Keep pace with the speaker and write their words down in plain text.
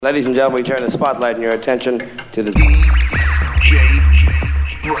Ladies and gentlemen, we turn the spotlight and your attention to the DJ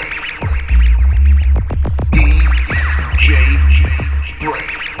Break. DJ Break.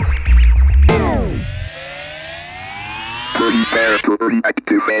 Prepare to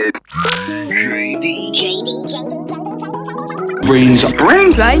activate. DJ. BrainZ.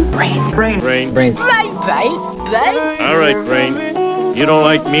 Brain. All right, Brain. You don't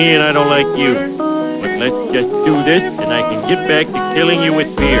like me and I don't like you. But let's just do this and I can get back to killing you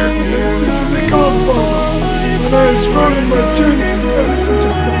with beer. This is a Godfather. When I was rolling my joints, I listened to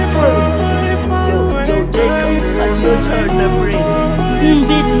the play. Yo, Jacob, I just heard the brain.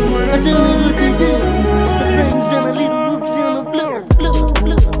 Betty, I don't know what to do. The brains and a little moves on the floor.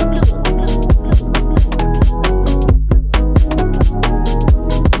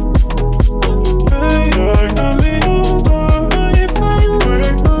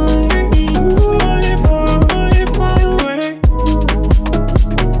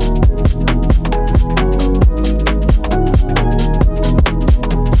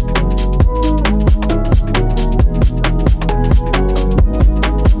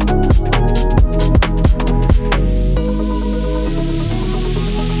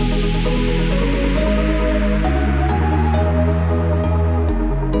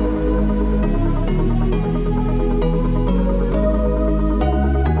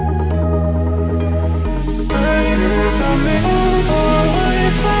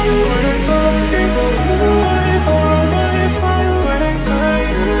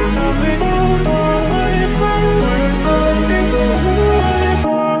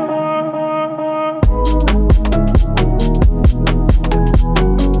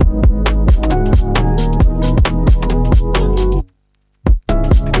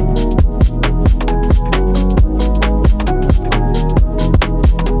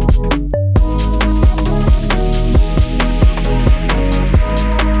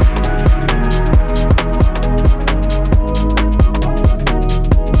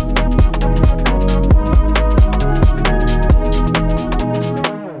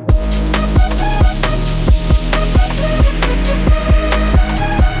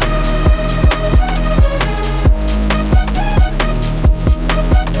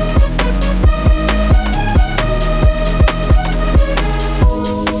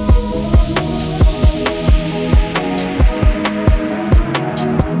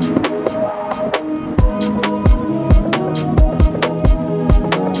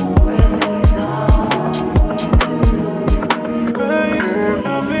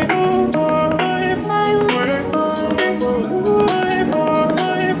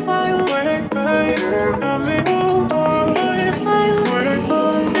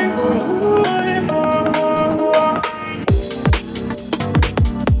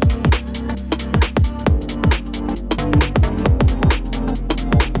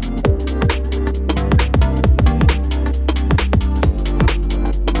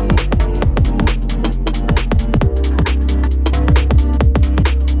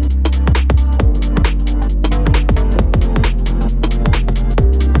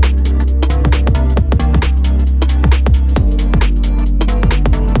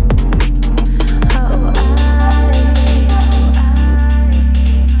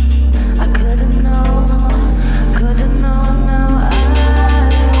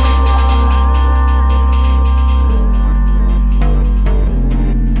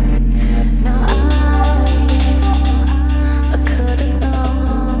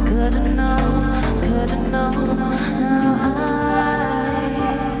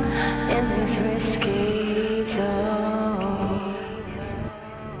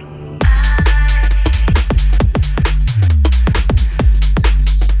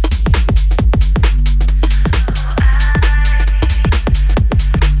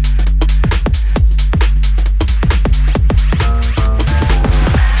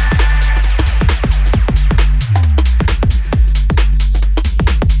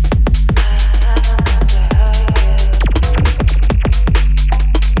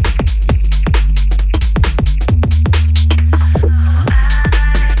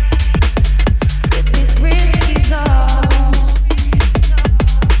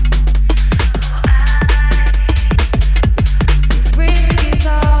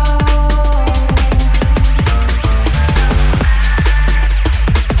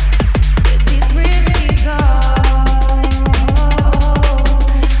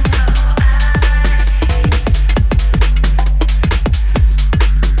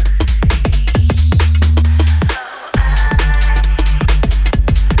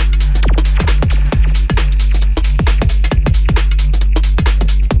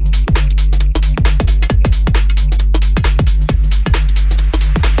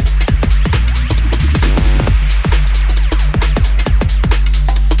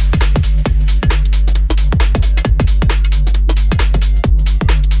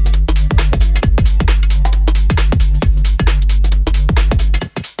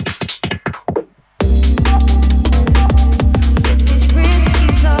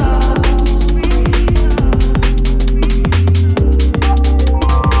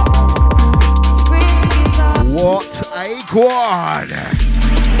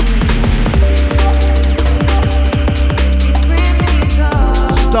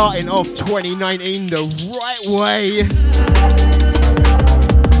 Starting off 2019 the right way.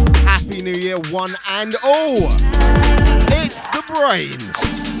 Happy New Year, one and all. It's the BrainZ.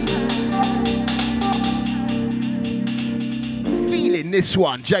 Feeling this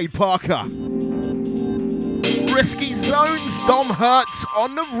one, Jade Parker. Risky Zones, Dom Hertz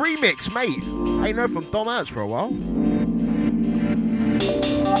on the remix, mate. Ain't heard from Dom Hertz for a while.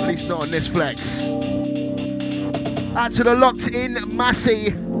 At least not on this flex. Out to the locked in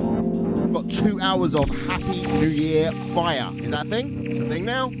Massey. Got 2 hours of Happy New Year fire. Is that a thing? It's a thing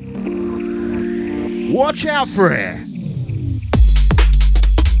now? Watch out for it.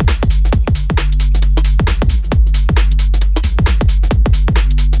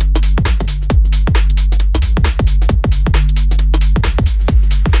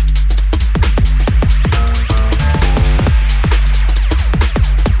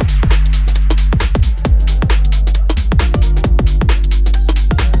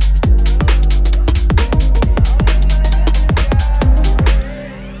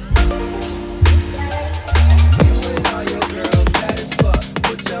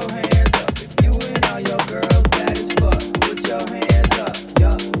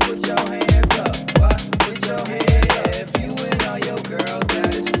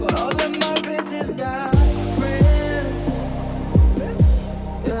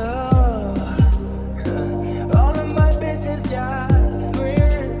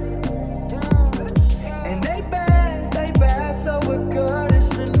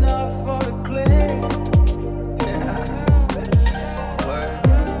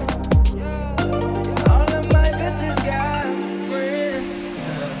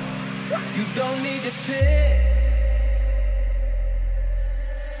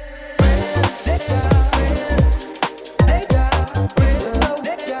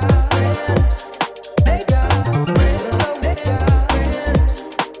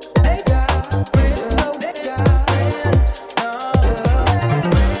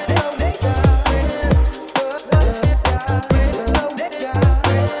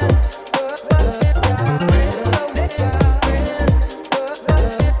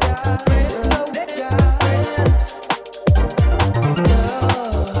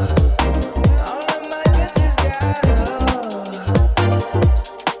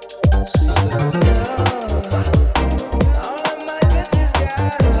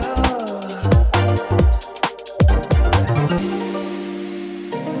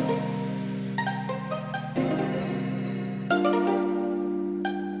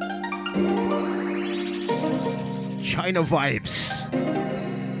 Vibes.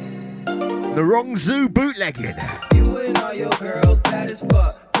 The wrong zoo bootlegging. You and all your girls bad as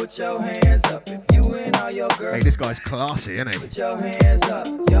fuck. Put your hands up. If you and all your girls. Hey, this guy's classy, isn't he? Put your hands up.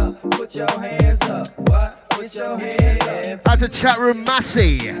 Yeah, put your hands up. What? Put your hands up. That's a chat room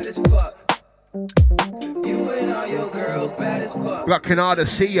Massey. Bad as fuck. You and all your girls bad as fuck. We got Canada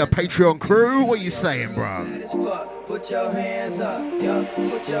C, your Patreon crew. What are you saying, bro? Bad as fuck. Put your hands up. Yeah,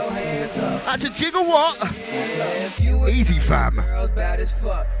 put your hands up. That's a jiggle what? Easy fam. Girls bad as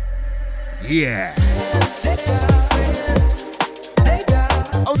fuck. Yeah.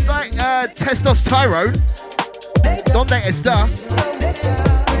 Oh, like testosterone. Donde está?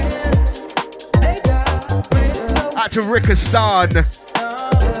 Out to Rickistan.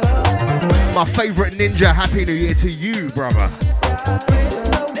 My favourite ninja. Happy New Year to you, brother.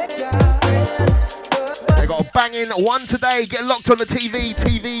 They got a banging one today. Get locked on the TV.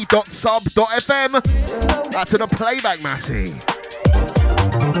 tv.sub.fm. Out to the playback Massey.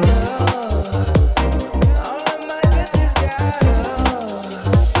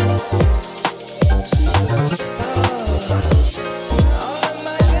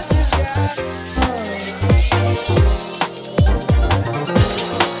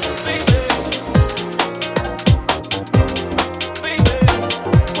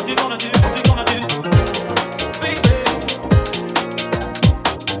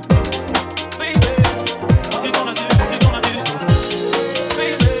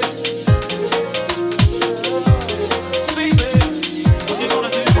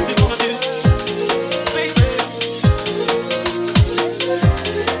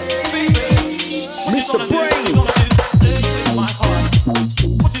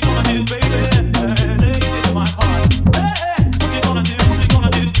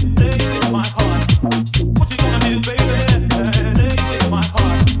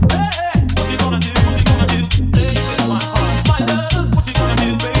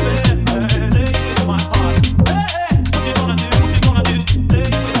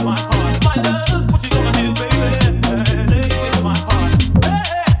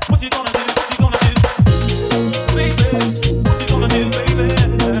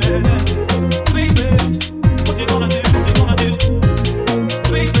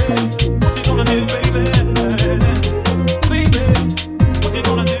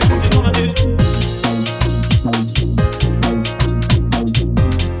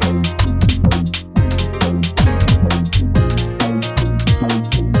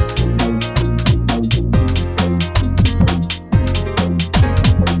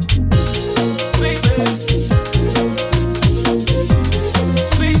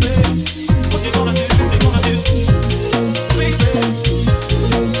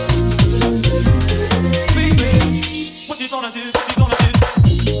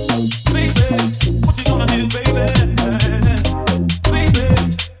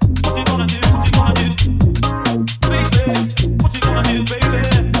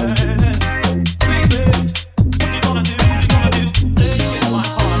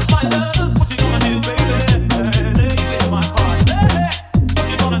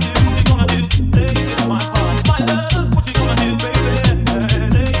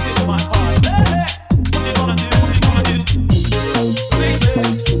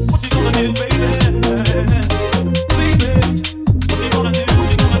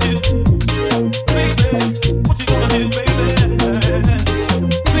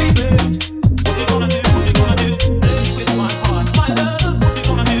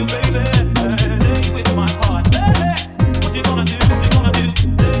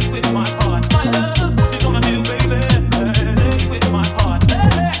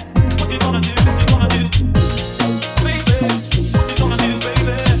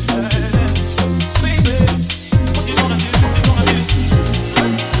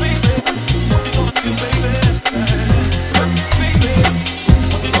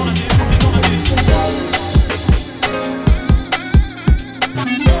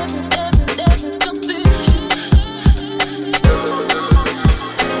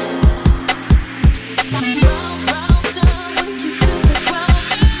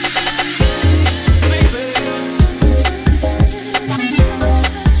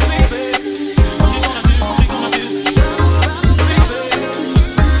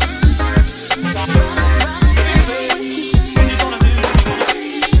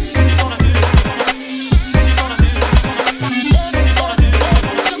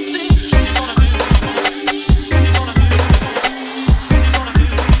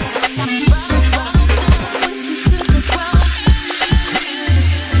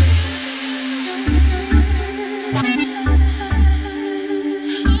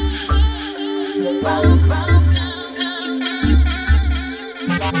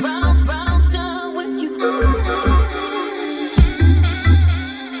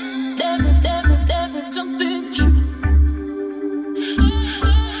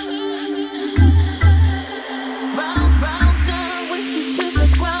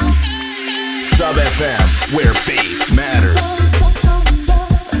 Sub FM, where bass matters.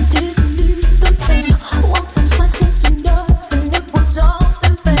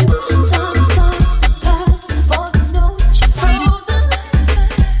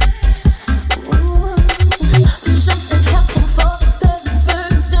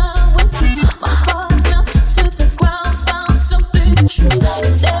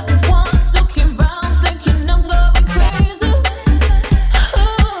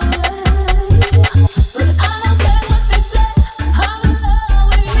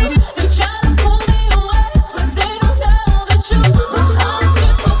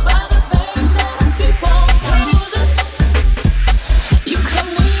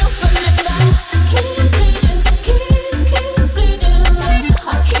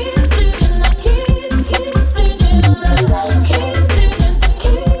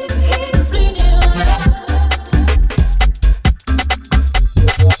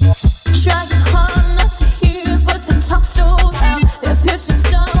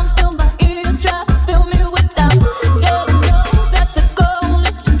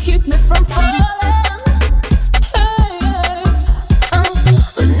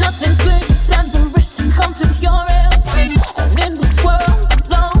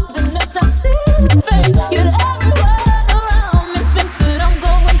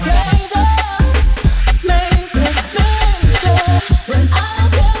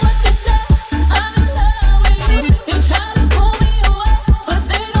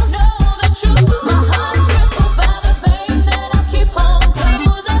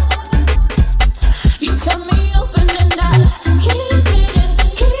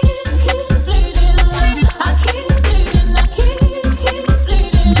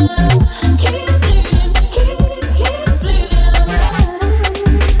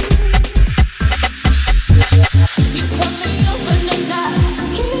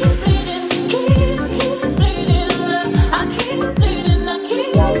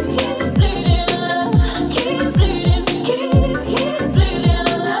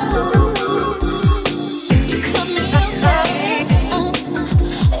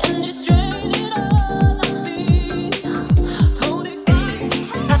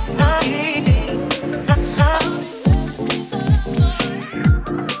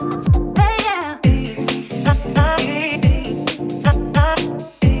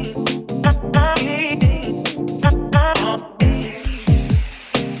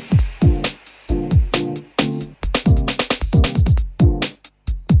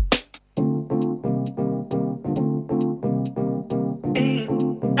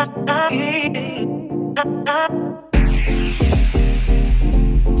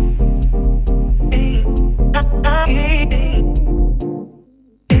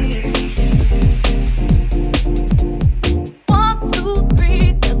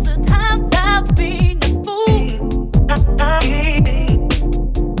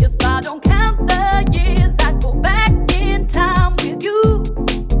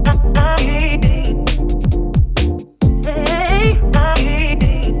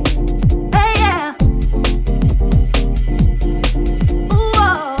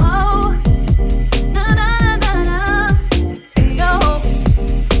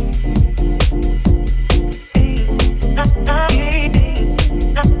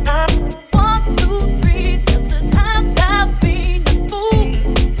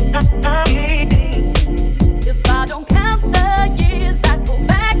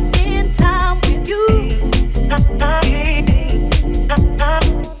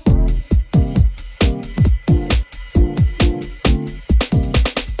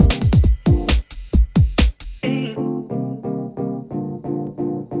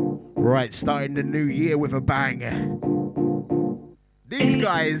 Right, starting the new year with a bang. These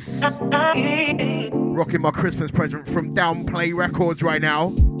guys rocking my Christmas present from Downplay Records right now.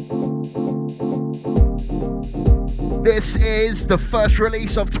 This is the first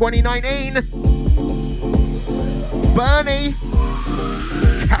release of 2019. Bernie,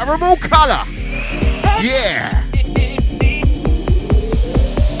 Caramel Color. Yeah.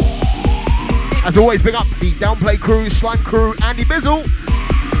 As always, big up the Downplay crew, Slime crew, Andy Bizzle.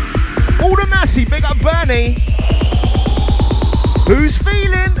 All the Massey, big up Bernie. Who's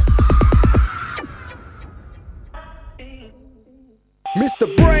feeling? Mr.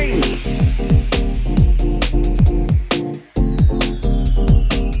 BrainZ.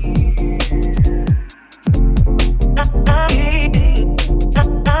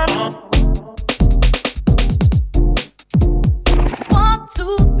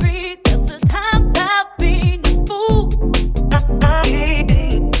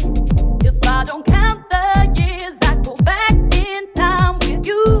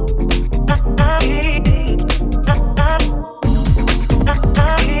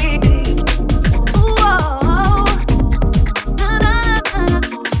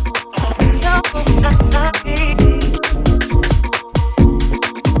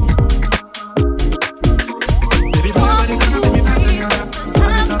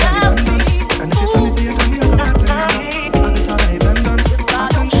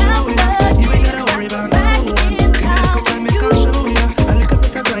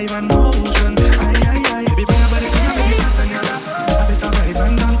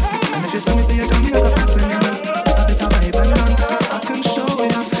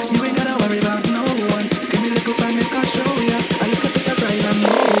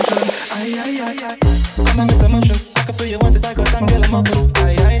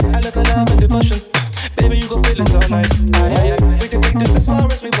 far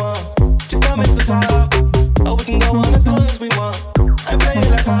as we want. Just tell me to stop. Or we can go on as long as we want. I play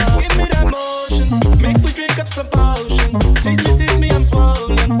it like a give me that motion. Make we drink up some potion. Tease me, I'm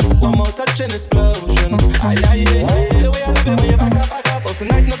swollen. One more touch and explosion. Aye, aye, aye. The way I love it when you back up. Oh,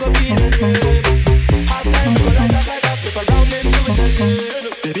 tonight no go be the same. Hard time, we go light up. Flip around and do it again.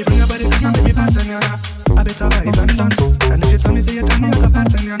 Baby, bring your body, come on, baby, pattern, you know. I better vibe and done. And if you tell me, say you done me like a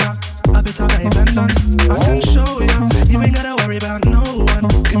pattern, you know. I better vibe and done. I can show you. You ain't gotta worry about no one.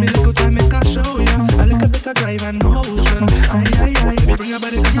 Give me a little time, make I show you. A little bit of drive and motion. Aye, aye, aye. Baby, bring your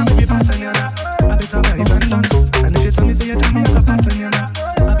body, come on, baby, pattern, you know. I better vibe and done. And if you tell me, say you done me like a pattern, you know.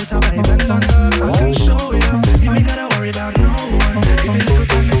 I better vibe and done. I can show you. You ain't gotta worry about no one. Give me a little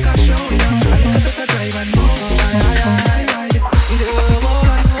time, make I show you. A little bit of drive and motion. Aye, aye, aye, aye.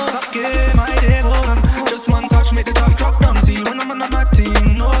 Just one touch, make the top drop down. See when I'm on my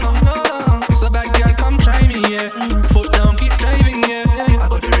team. No, no, no. It's a bad girl, come try me, yeah. Foot down, keep driving, yeah. I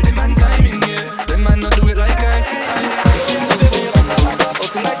got the rhythm and timing, yeah. Then man, not do it like I. Oh,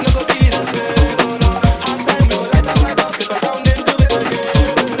 tonight, no go be the same. Hard time, we go light up, flip around and do it again.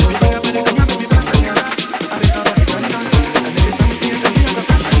 We bring up the camera, baby, pattern, yeah. I bet I vibe and done. And every time you see it, me, I got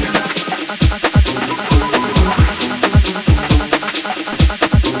pattern, yeah.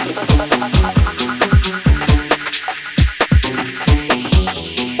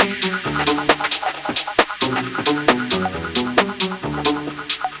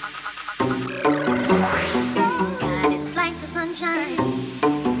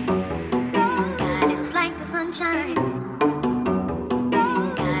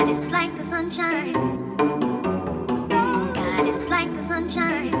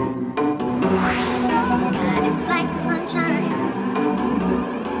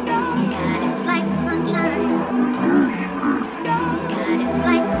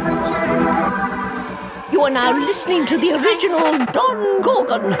 You are now listening to the original Don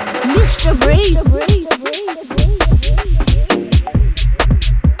Gorgon, Mr. Brain.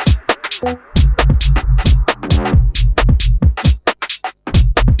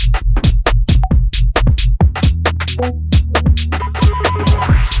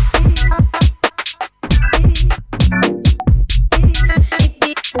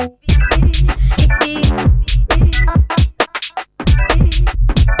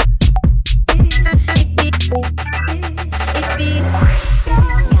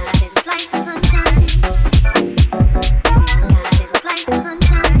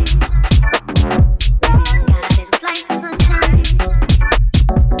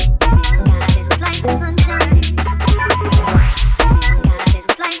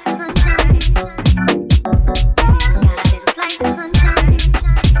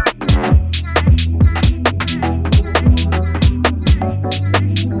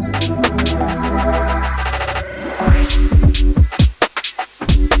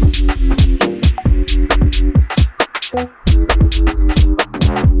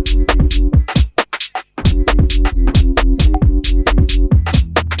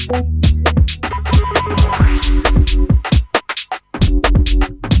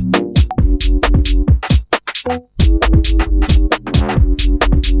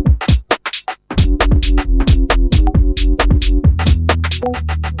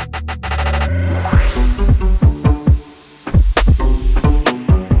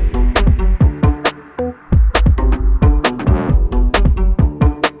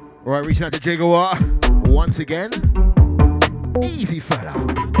 Reaching out to Gigawatt once again. Easy fella.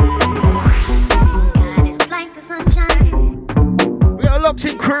 We got a locked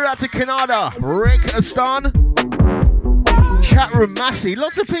in crew out to Canada. Rick Aston. Chat room Massey.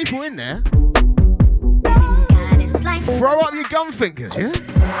 Lots of people in there. Throw up your gun fingers, yeah?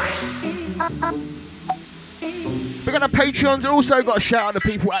 We got a Patreons. Also got a shout out to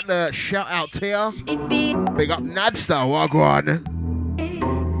people at the shout out tier. Big up Nabster. Wagwan.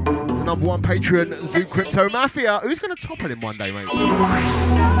 Number one patron, Zoo Crypto Mafia. Who's going to topple him one day, mate?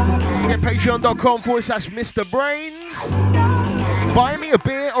 Get patreon.com/Mr. BrainZ. Buy me a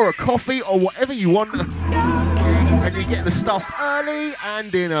beer or a coffee or whatever you want. And you get the stuff early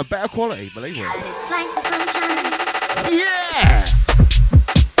and in a better quality, believe it. Yeah!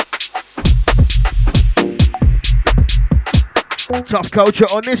 Tough culture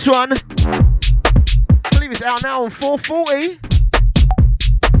on this one. I believe it's out now on 440.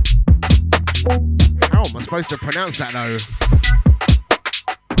 How am I supposed to pronounce that though?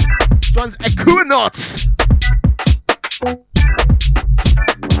 This one's Equinox.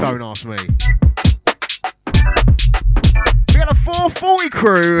 Don't ask me. We got a 440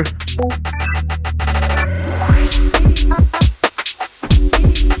 crew.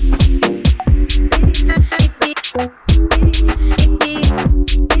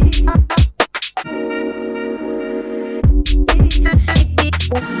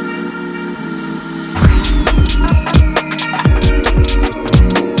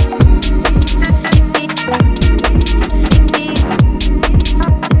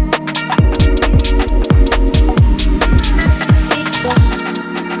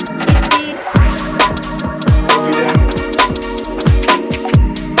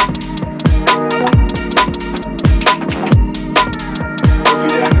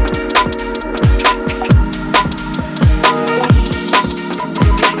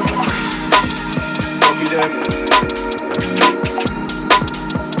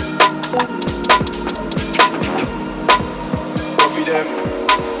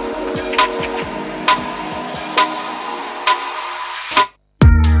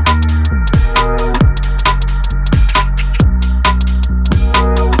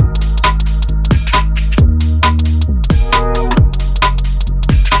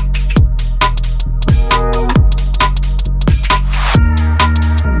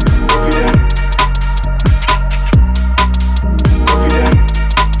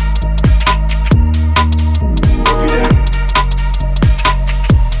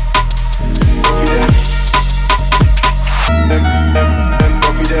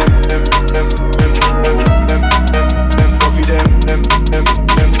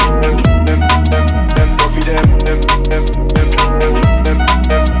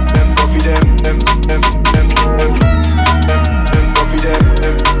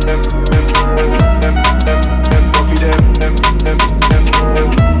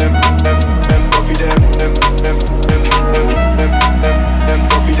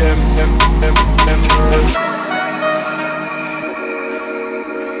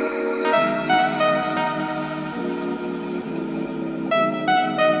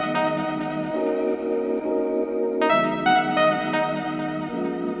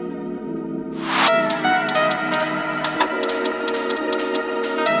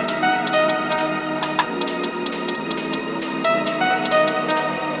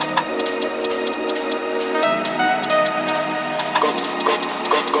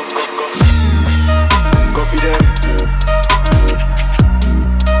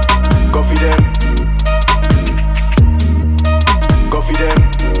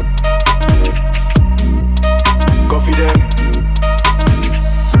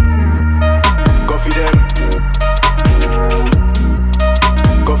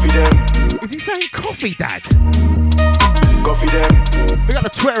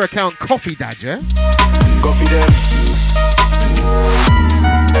 Account Coffee Dad, yeah? Coffee Dad.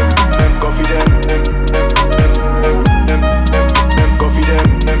 Coffee Dad. Coffee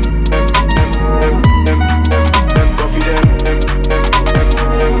Dad. Coffee Dad.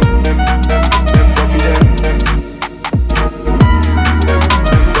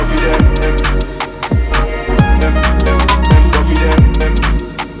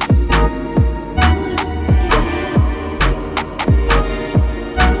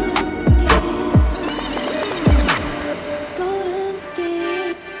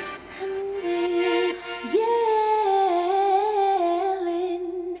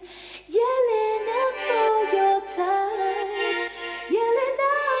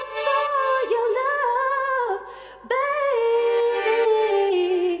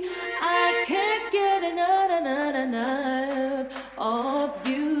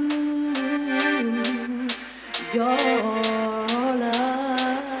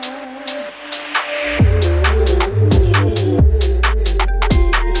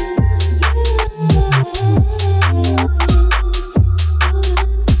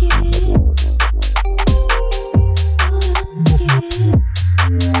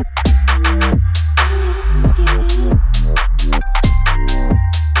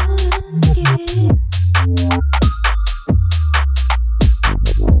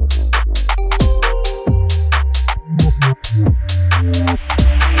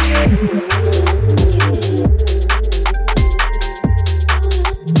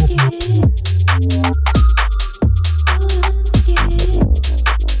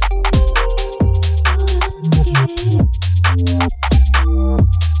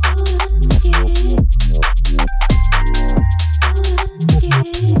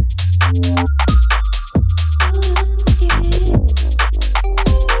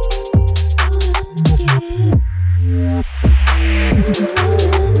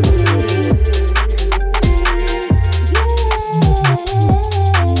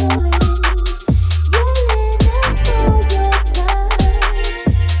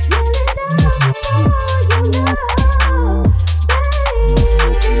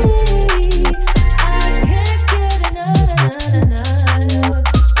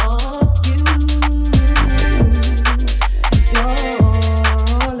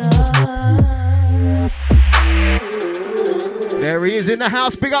 the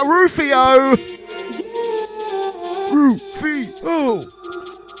house. Big up Rufio. Rufio.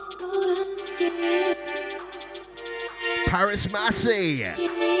 Paris Massey.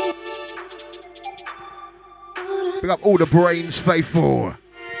 Big up all the BrainZ faithful.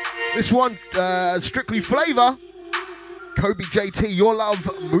 This one, strictly flavor. Kobe JT, Your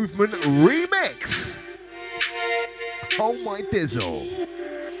Love Movement remix. Oh my dizzle.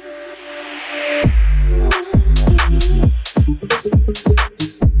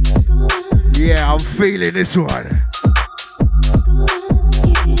 Yeah, I'm feeling this one.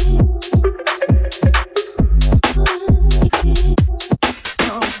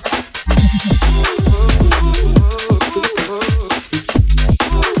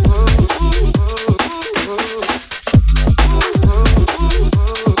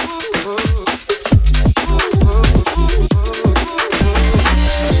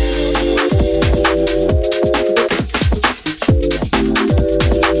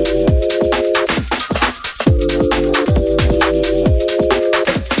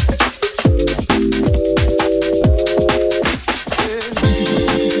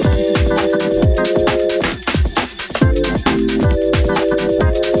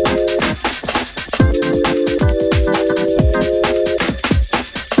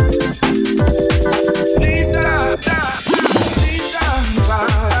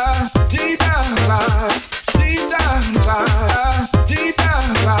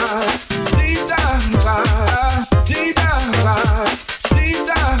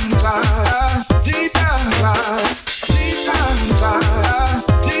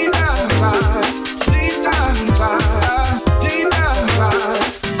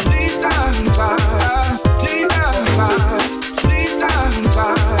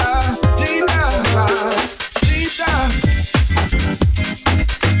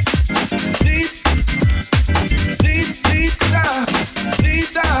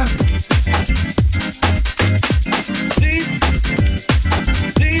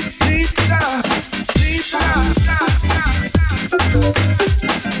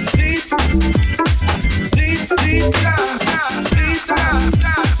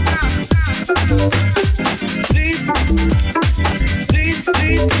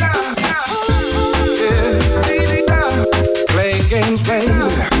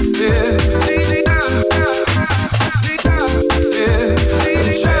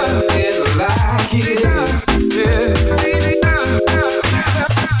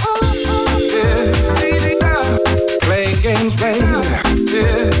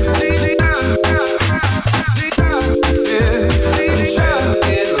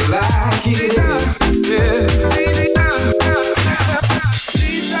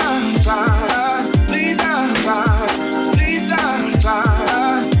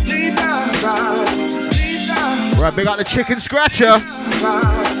 Right, big up the chicken scratcher.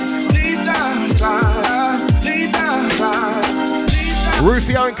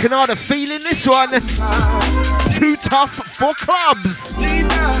 Rufio and Canada feeling this one. Too tough for clubs.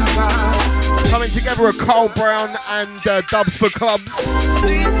 Coming together with Carl Brown and Dubs for Clubs.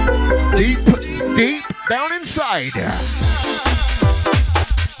 Deep, deep down inside.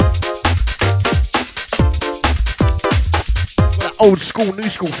 That old school, new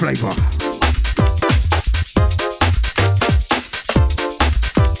school flavour.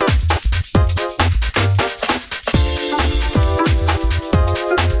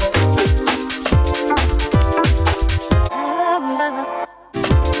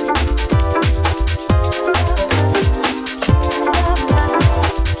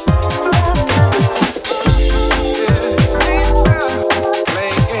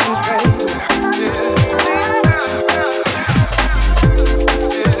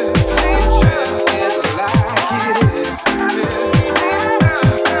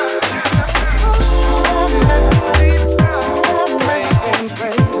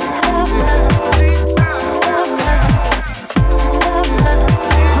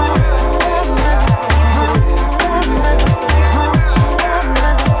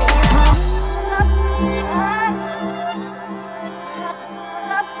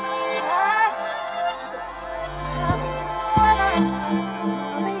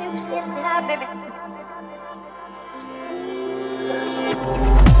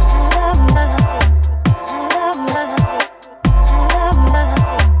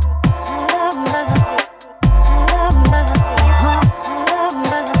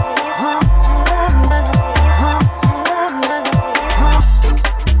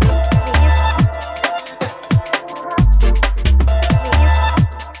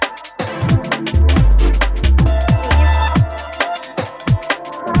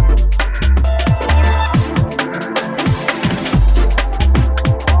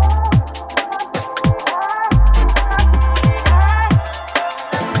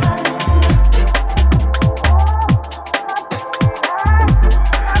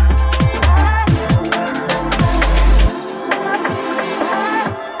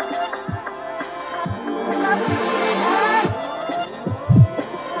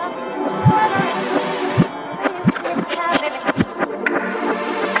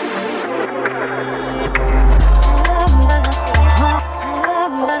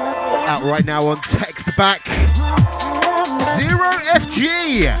 right now on text back.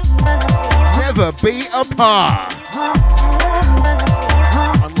 0FG. Never be apart.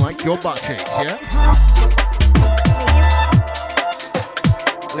 Unlike your butt cheeks, yeah?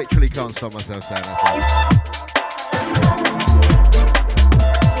 Literally can't stop myself saying that.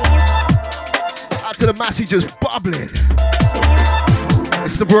 Out to the massy just bubbling.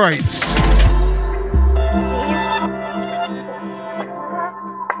 It's the BrainZ.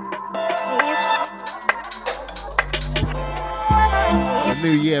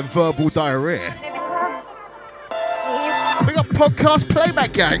 New Year verbal diarrhea. We got podcast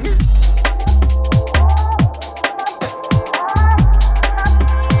playback gang.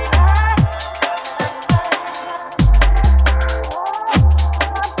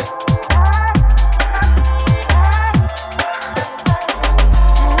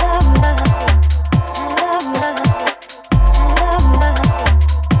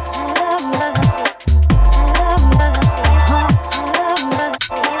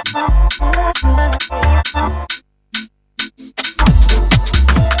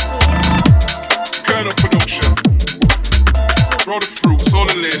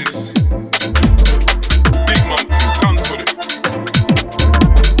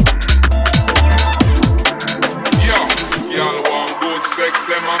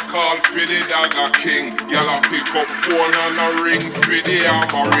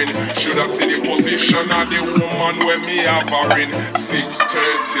 Position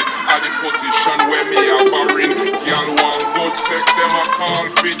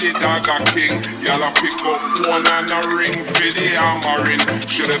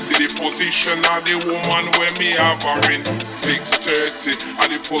of the woman where me having 6:30 at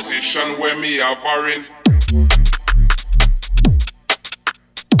the position where me having.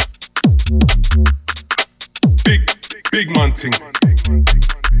 Big man thing.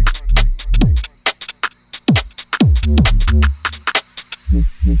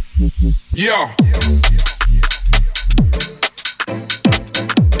 Yo.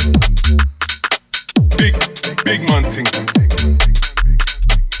 Big man thing.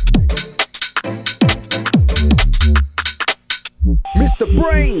 Mr.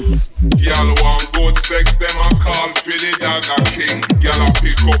 BrainZ. Y'all want good sex, them a call for the dagger king. Y'all a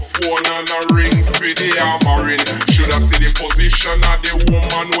pick up phone and a ring for the hammering. Shoulda see the position of the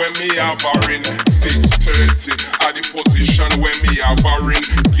woman when me hammering. 6:30 at the position when me hammering.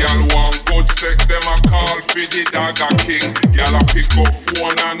 Y'all want good sex, them a call for the dagger king. Y'all a pick up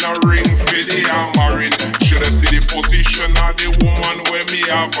phone and a ring for the hammering. Shoulda see the position of the woman when me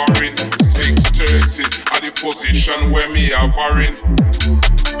hammering. 6:30 at the position when me hammering.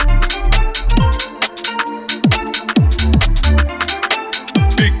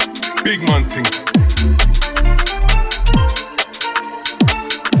 Big man thing.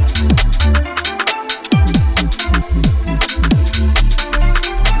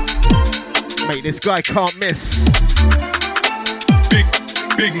 Mate, this guy can't miss. Big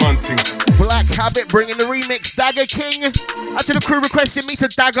man thing. Black Habit bringing the remix, Dagger King. Out to the crew requesting me to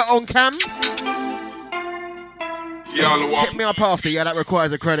dagger on cam. Hit me up after, yeah, that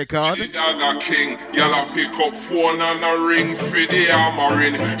requires a credit card. Dagger King, y'all pick up phone and a ring for the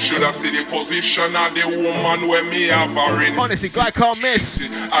hammering. Shoulda see the position of the woman when me hammering. Honestly, guy can't miss.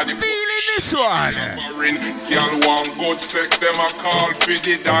 Feeling this one. Y'all want good sex, them a call for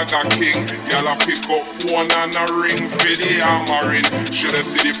the Dagger King. Y'all pick up phone and a ring for the hammering. Shoulda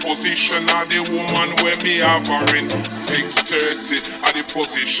see the position of the woman when me hammering. 6:30 at the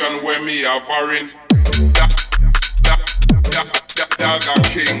position when me hammering. Dagger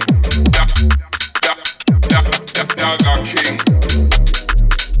King. Dagger King.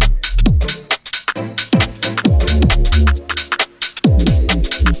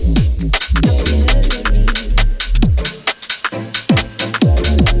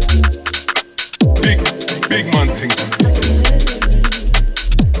 Big man thing.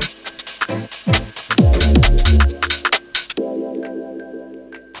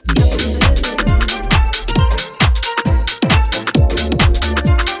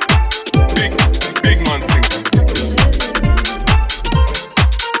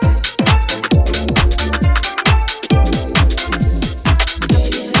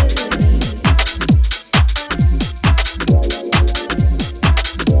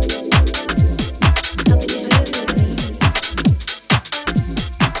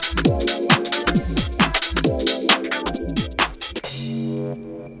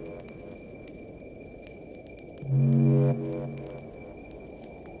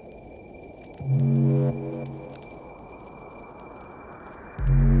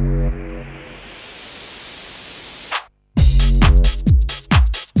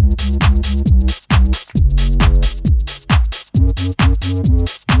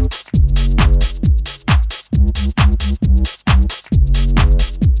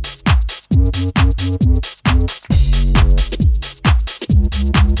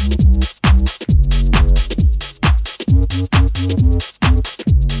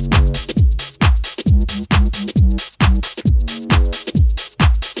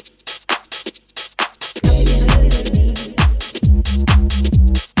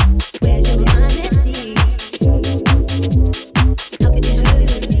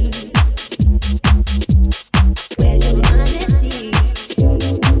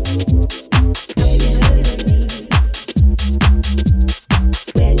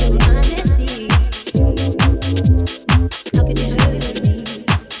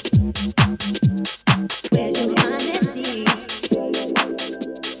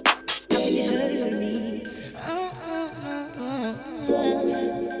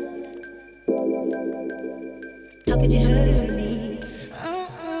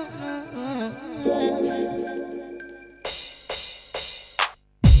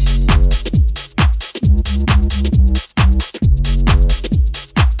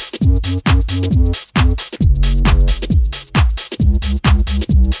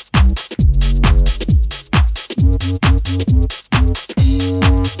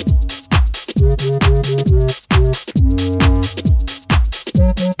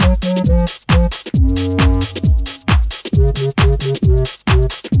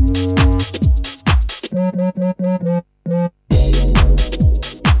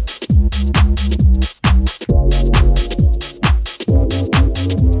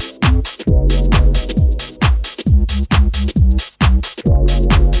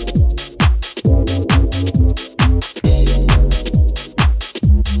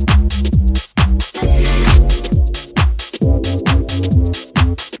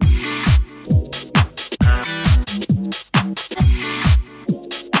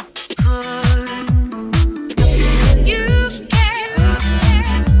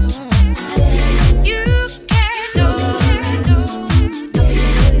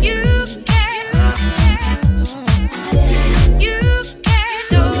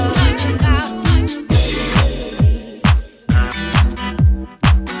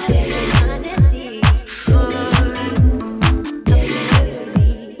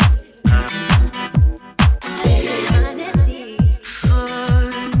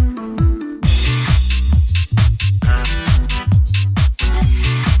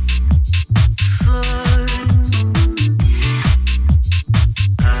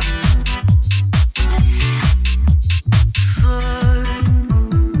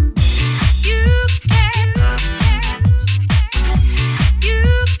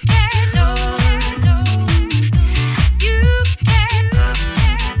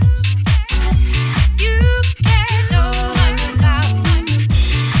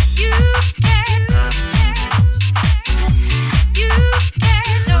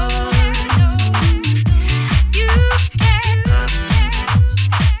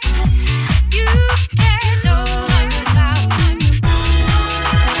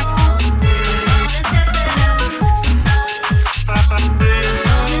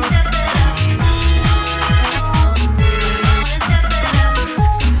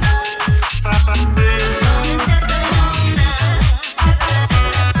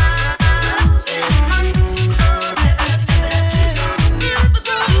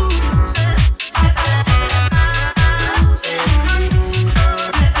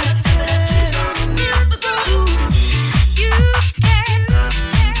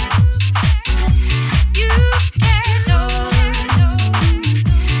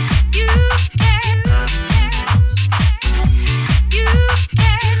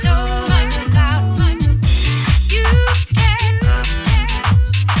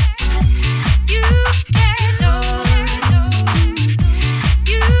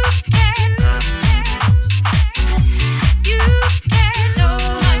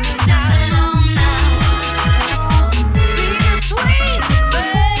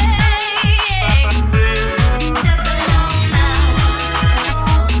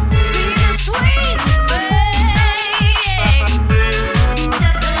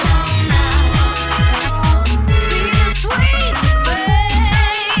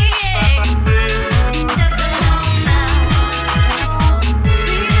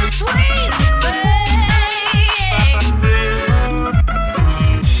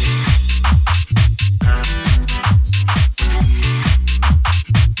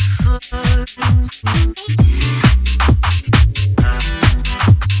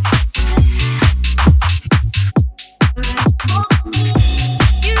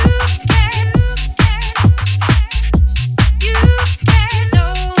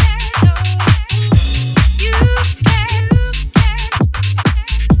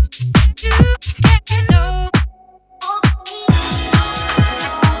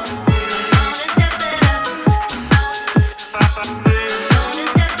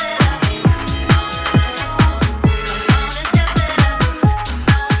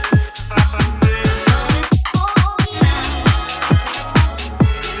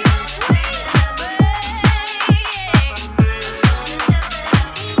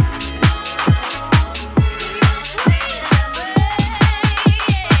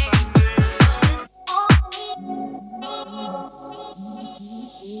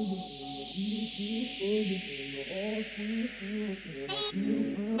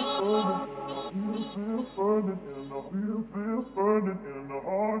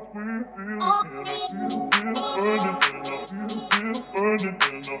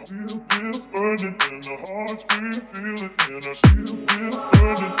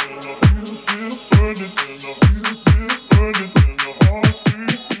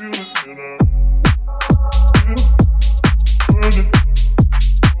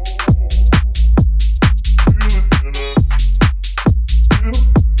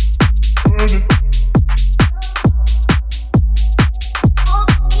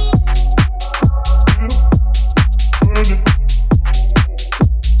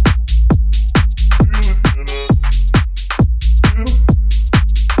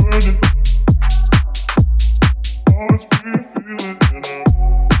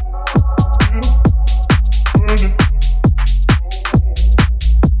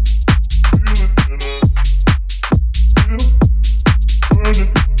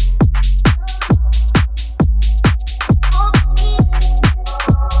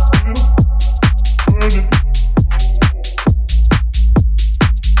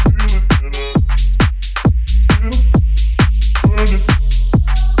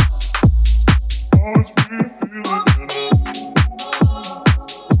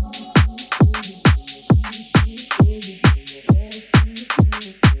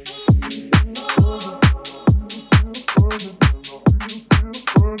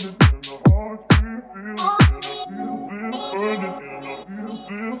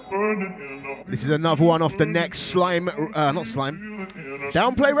 This is another one off the next Slime, not Slime,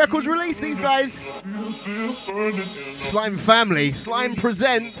 Downplay Records release, these guys. Slime Family, Slime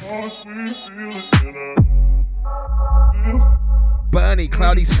presents Bernie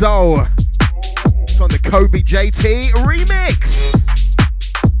Cloudy Soul. It's on the Kobe JT remix.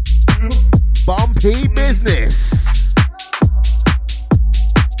 Bumpy Business.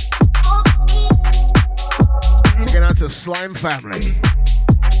 Checking out to Slime Family.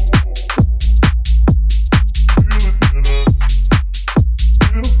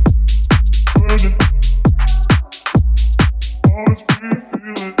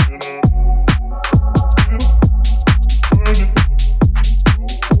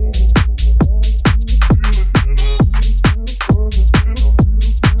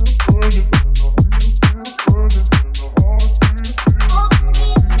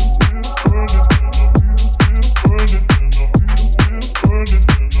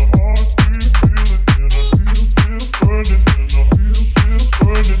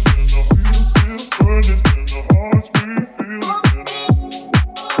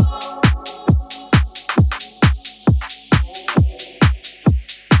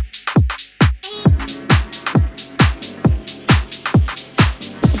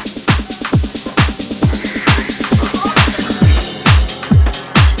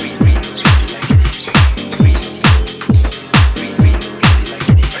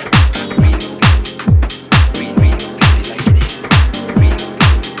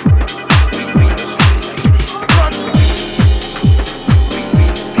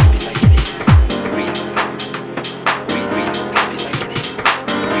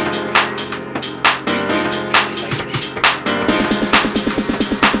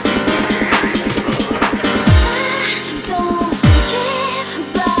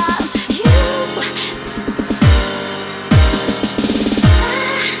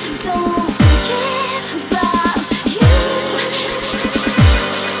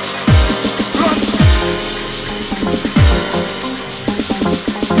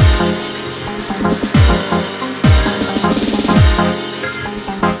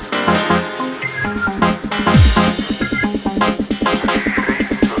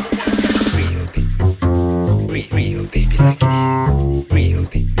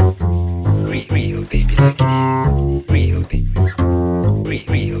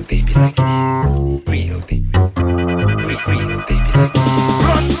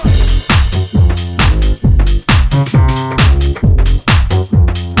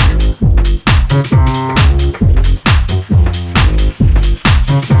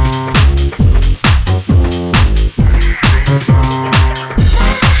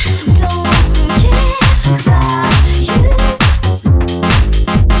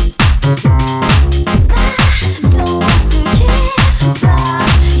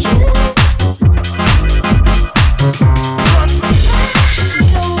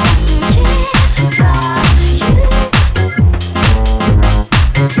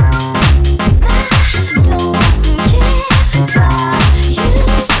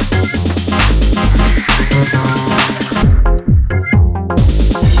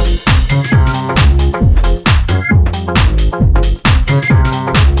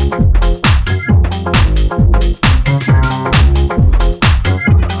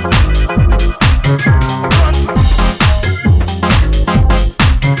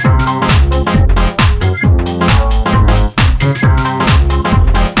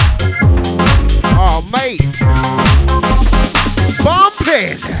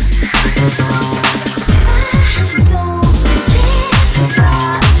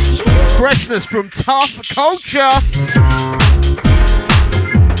 From Tough Culture,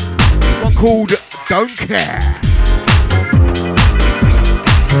 one called Don't Care.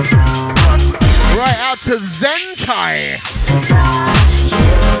 Right out to Zentai.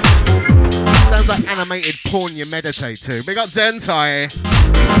 Sounds like animated porn you meditate to. Big up Zentai.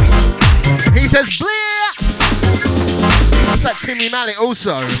 He says blear. That's like Timmy Mallet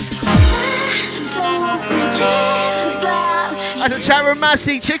also. That's a chat with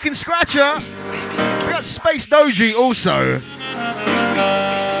Massey, Chicken Scratcher. We got Space Doji also.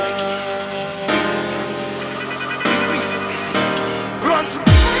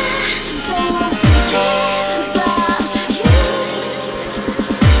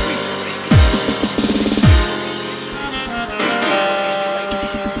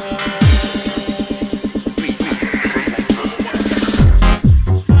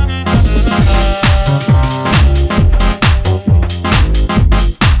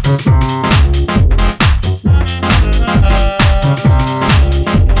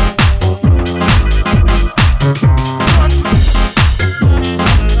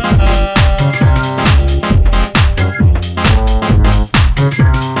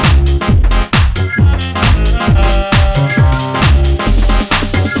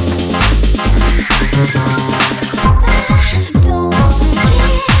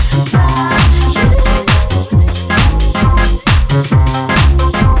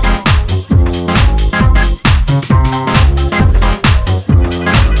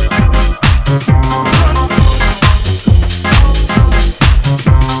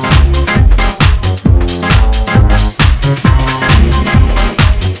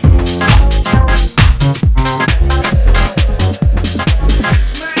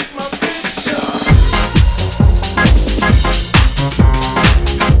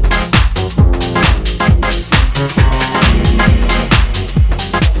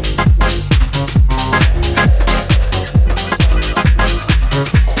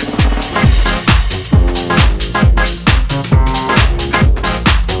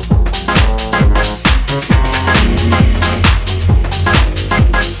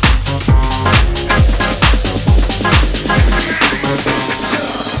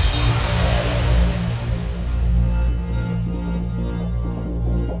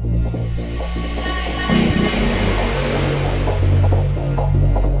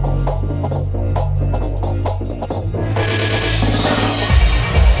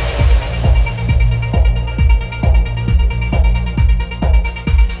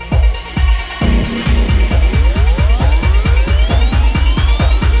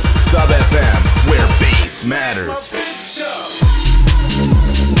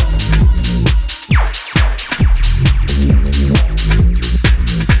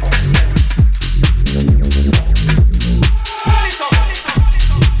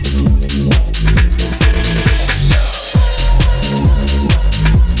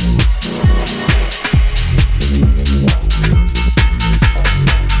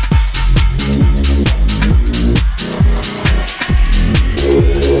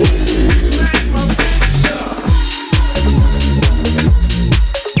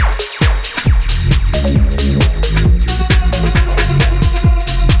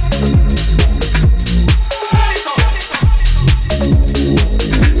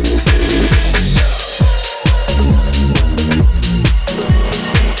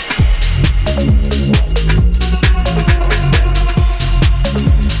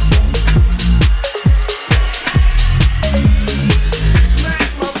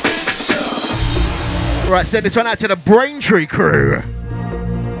 Right, send this one out to the Braintree crew.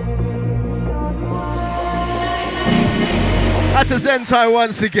 Out to Zentai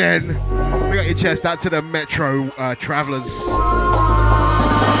once again. We got your chest out to the Metro Travellers.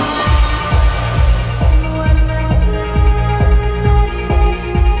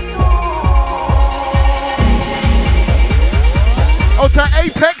 Oh, to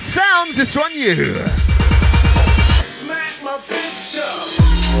Apex Sounds, this one you. Smack my picture.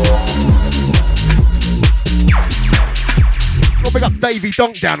 Well, we got Davey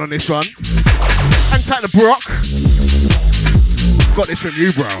Donk down on this one. And Tanner Brock. Got this from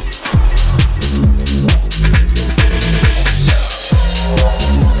you, bro.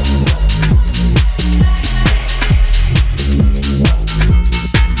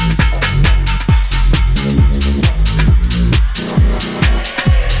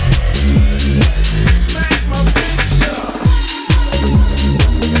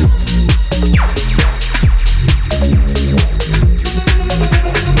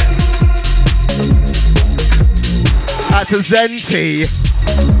 To Zenti,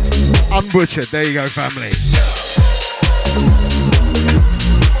 Unbutchered. There you go, family.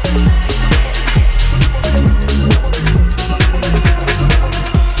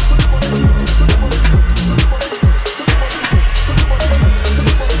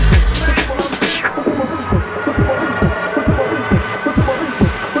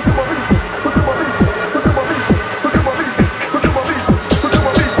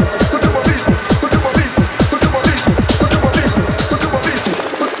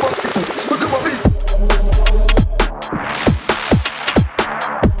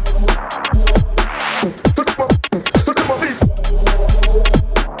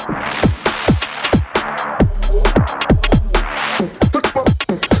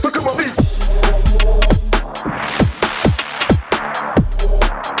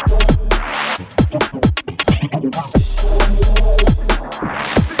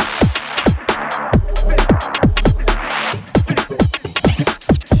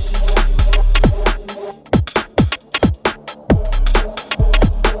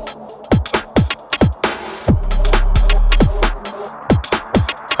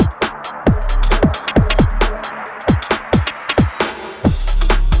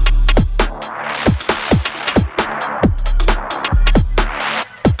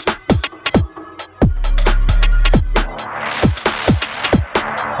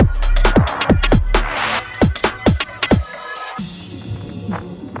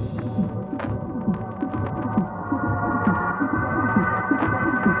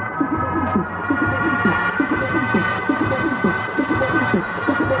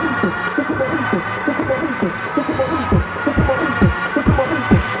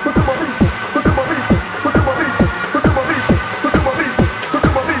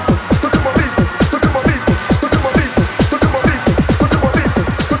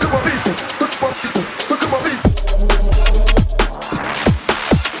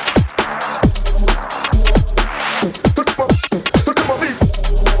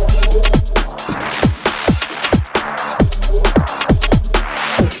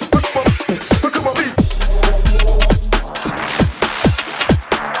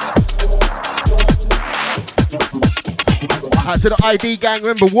 To the ID gang,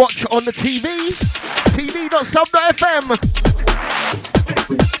 remember, watch on the TV, tv.sub.fm.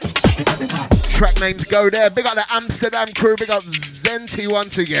 Track names go there. Big up the Amsterdam crew, big up Zenti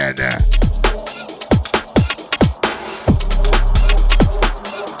once again.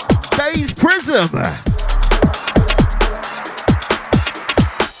 Days Prism.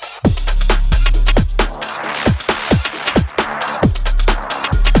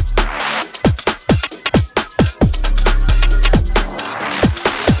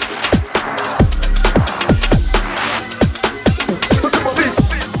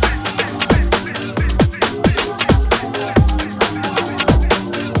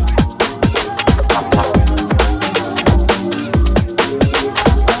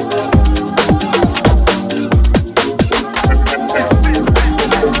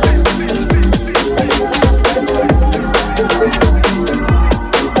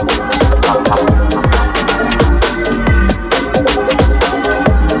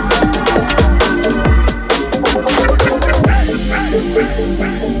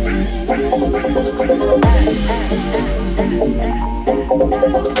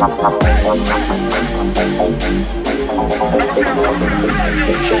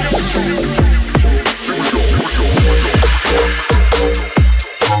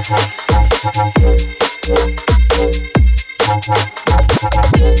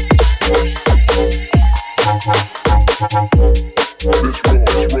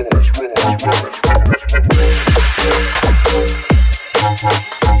 Let's roll.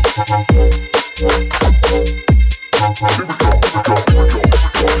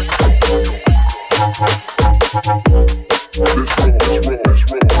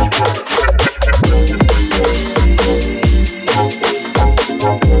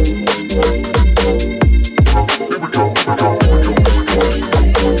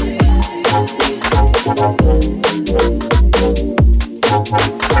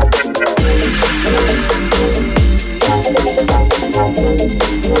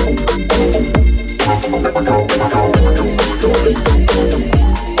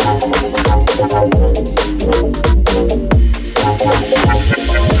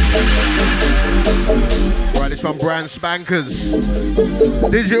 Spankers.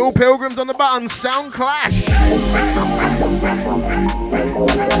 Digital Pilgrims on the button, Sound Clash.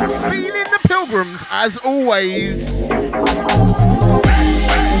 Feeling the Pilgrims as always.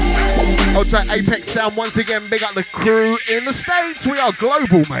 I'll take Apex Sound once again, big up the crew in the States. We are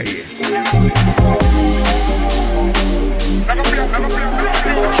global, mate.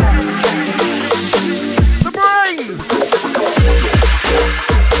 The BrainZ.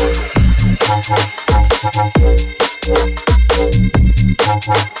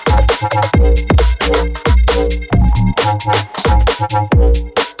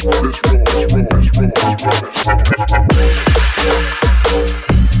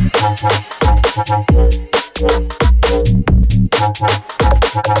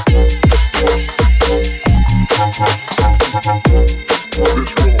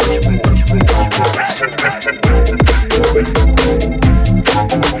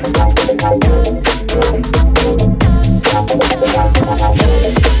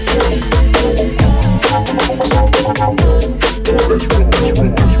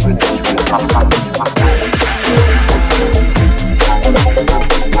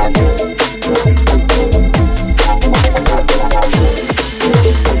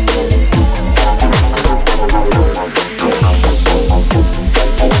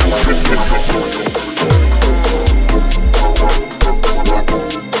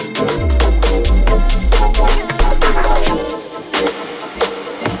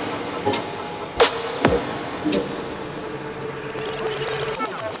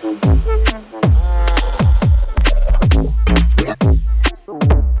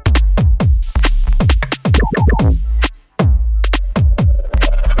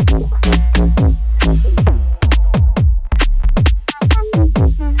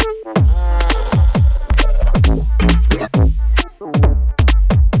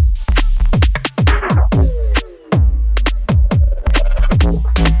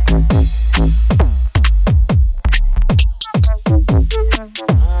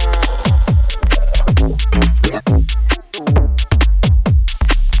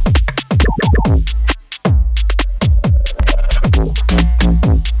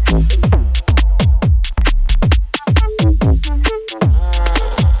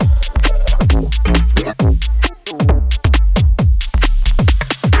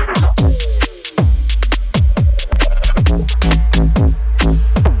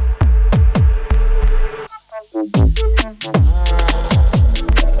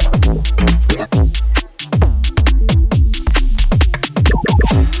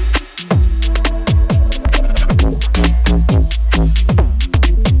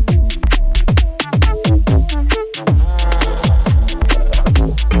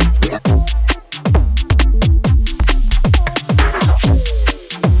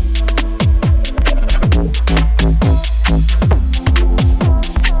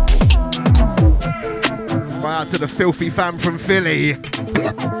 Filthy fam from Philly.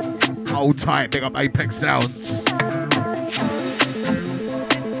 Hold tight, big up Apex Sounds.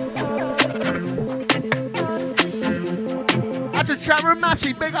 Out to Chatterer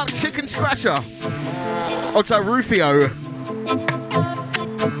Massey, big up Chicken Scratcher. Hold tight, Rufio.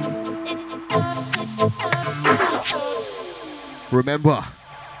 Remember,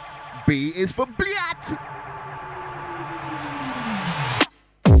 B is for Bliat.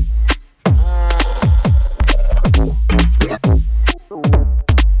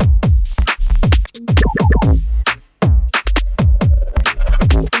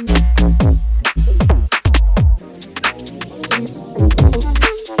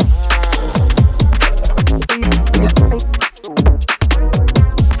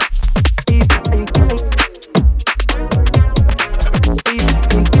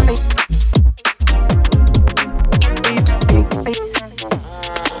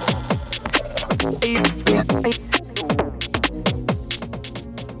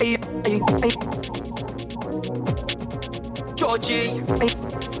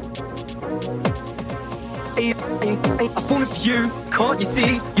 I'm falling for you, can't you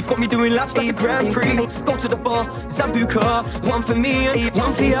see? You've got me doing laps like a Grand Prix. Go to the bar, Sambuca, one for me and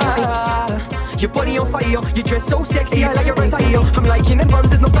one for ya. Your body on fire, you dress so sexy, I like your attire. I'm liking them buns,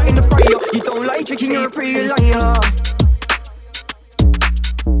 there's no fat in the fryer. You don't like drinking, you're a pretty liar.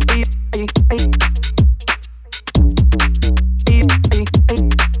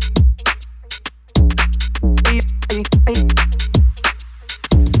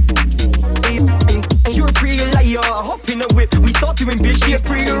 You're a pretty liar, hop in the whip, we start doing bitch, she a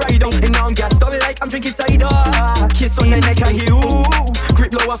pretty rider. And now I'm gassed up like I'm drinking cider. Kiss on the neck, I hear ooh.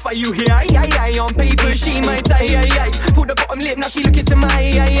 Grip low, I fight you here, aye. On paper, she might die, aye. Pull the bottom lip, now she looking to my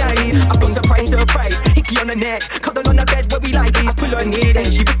aye. I've got surprise, hickey on the neck, cuddle on the bed where we like. I pull her near,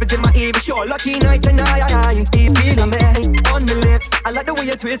 then she whispers in my ear, but sure, lucky night tonight, aye. Do you feel me? On the lips, I like the way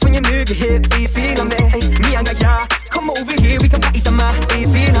you twist when you move your hips. Do you feel me? Me and the yeah, come over here, we can party some more. Do you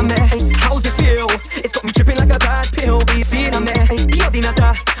feel me? How's it feel? It's got me tripping like a bad pill. Do you feel me? The other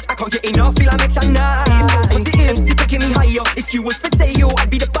night, I can't get enough, feel like I'm nice. So positive, you're taking me higher. If you was for sale, I'd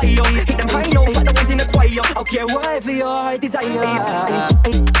be the buyer. Hit them high notes like the ones in the choir. I'll get whatever your desire.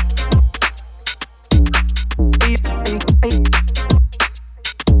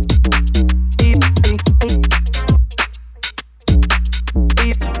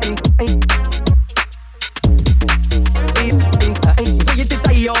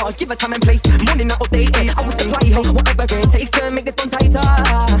 Give her time and place, morning, night or day. I will supply her whatever it takes to make this bond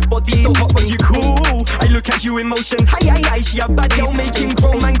tighter. Body so hot when you cool. I look at you emotions, hi. She a bad girl making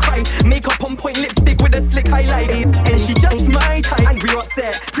grown man cry. Makeup on point, lipstick with a slick highlight. And she just my type. Angry or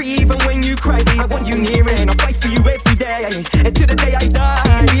upset, pretty even when you cry. I want you near and I'll fight for you every day. And to the day I die.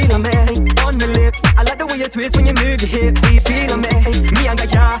 Feel me on the lips. I like the way you twist when you move your hips. Do you feel me? Me and the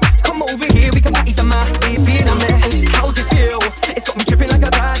yeah, come over here, we can party some more. Do you feel me? How's it feel? It's got me tripping like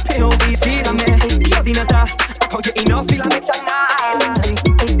a bad pill. Do you feel me? The other night, I can't get enough, feel like it's a night.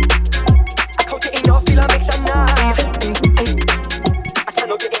 I can't get enough, feel like it's a night. I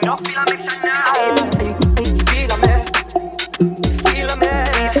cannot get enough, feel like it's a night. Feel me? Feel me?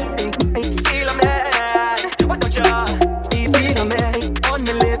 Feel me? Why don't you? Feel me? On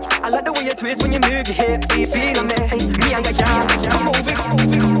the lips, I like the way you twist when you move your hips. Do you feel me? Me and the yeah, come over, come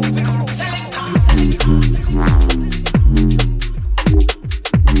over, come over.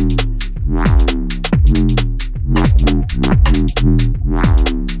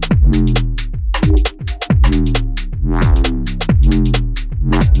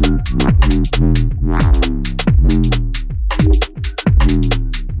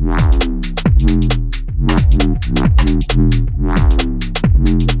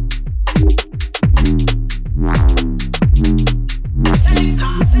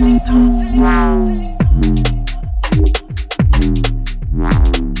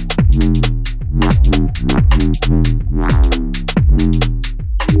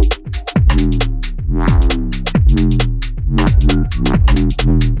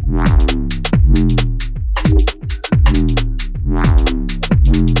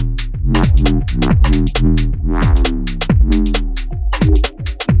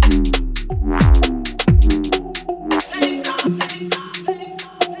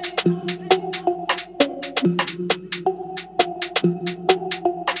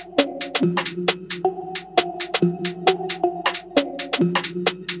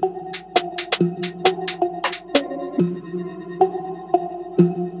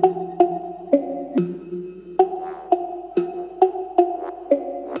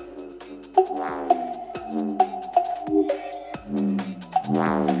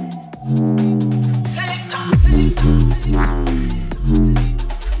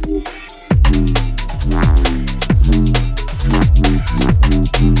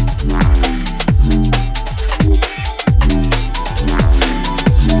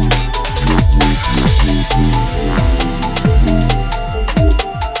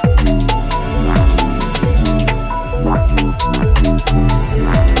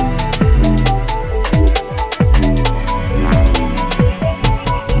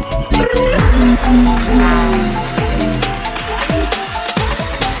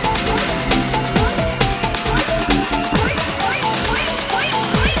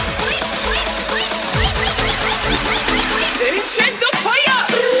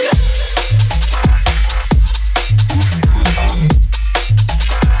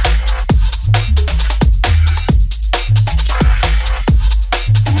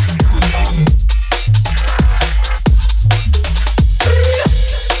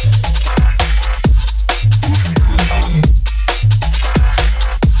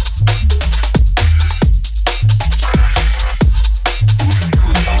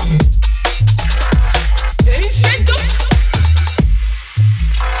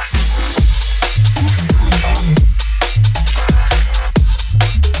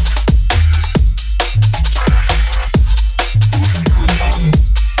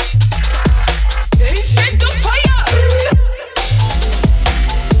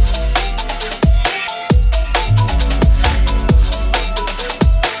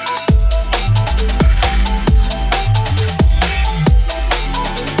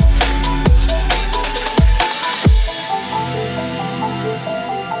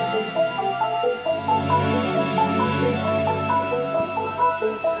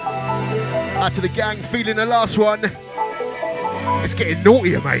 Out to the gang, feeling the last one. It's getting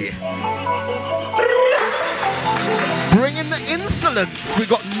naughtier, mate. Bringing the insolence. We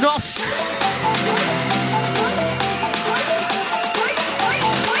got Nosk.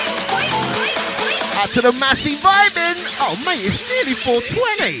 Out to the massive vibing. Oh, mate, it's nearly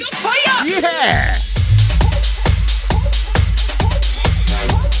 4:20. Yeah.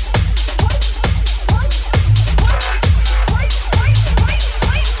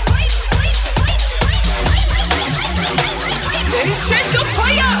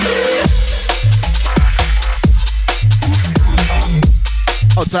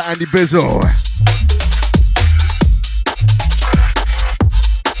 Oh, to Andy Bizzle.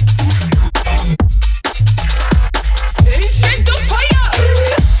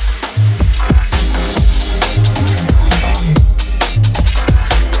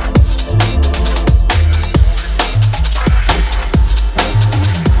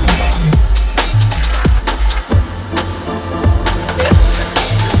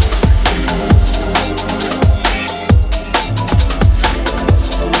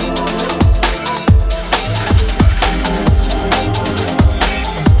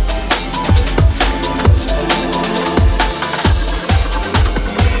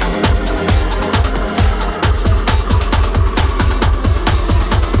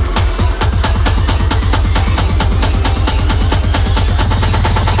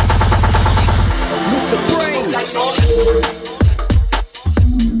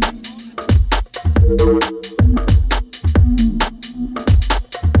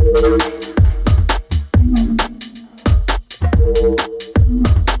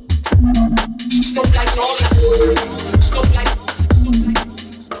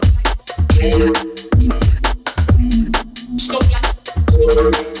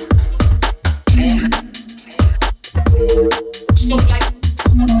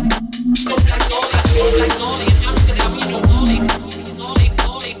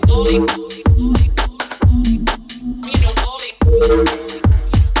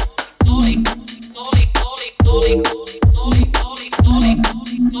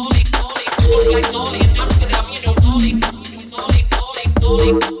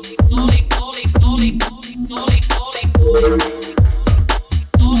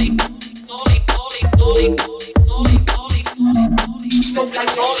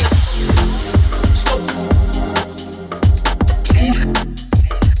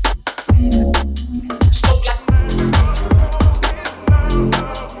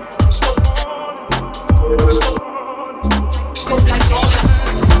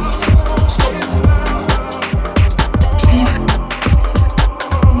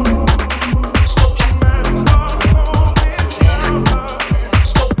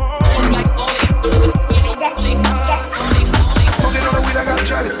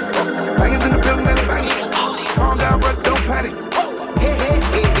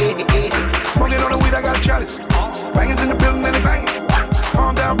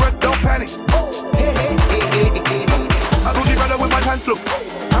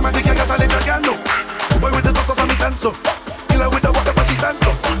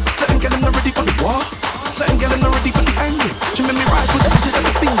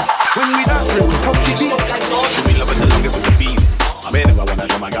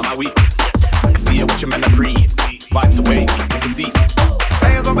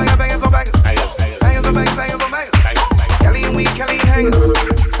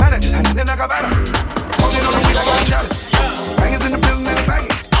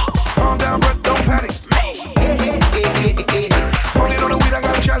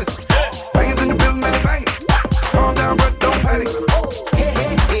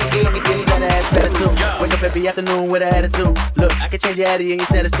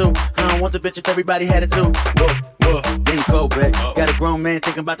 Everybody had it too. Whoa, there you go, babe. Got a grown man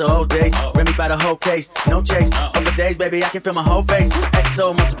thinking about the old days. Ran me by the whole case, no chase. Over days, baby, I can feel my whole face.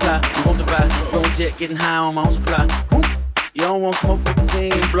 XO multiply, you won't divide. Rolling jet, getting high on my own supply. Woo. You don't want smoke with the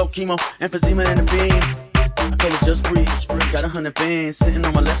team. Blow chemo, emphysema in the beam. I told her just breathe. Got 100 bands sitting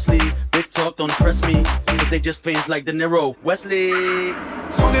on my left sleeve. Big talk, don't impress me. Cause they just fans like De Niro. Wesley.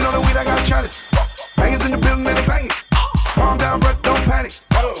 Smoking on the weed, I got chalice. Bangers in the building and they banging. Calm down, but don't panic.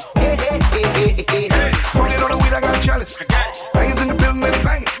 Smoking on the weed, I got a chalice. Bangers in the building and they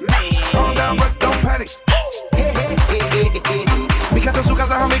banging. Calm down, but don't panic. Mi casa, su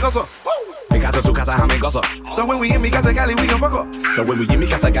casa, amigoso. Mi casa, su casa, amigoso. So when we in mi casa, Cali, we can fuck up. So when we in mi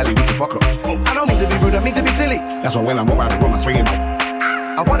casa, Cali, we can fuck up. I don't mean to be rude, I mean to be silly. That's why when I'm around the room, I'm swinging up.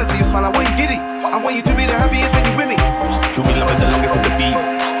 I wanna see you smile, I want you giddy. I want you to be the happiest when you with me. True me love it the longest with the feed.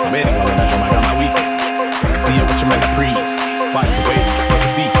 I'm ready, well, that's why I got my week. I can see you with your man, I breathe. Vibes away, but the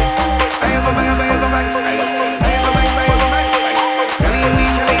season.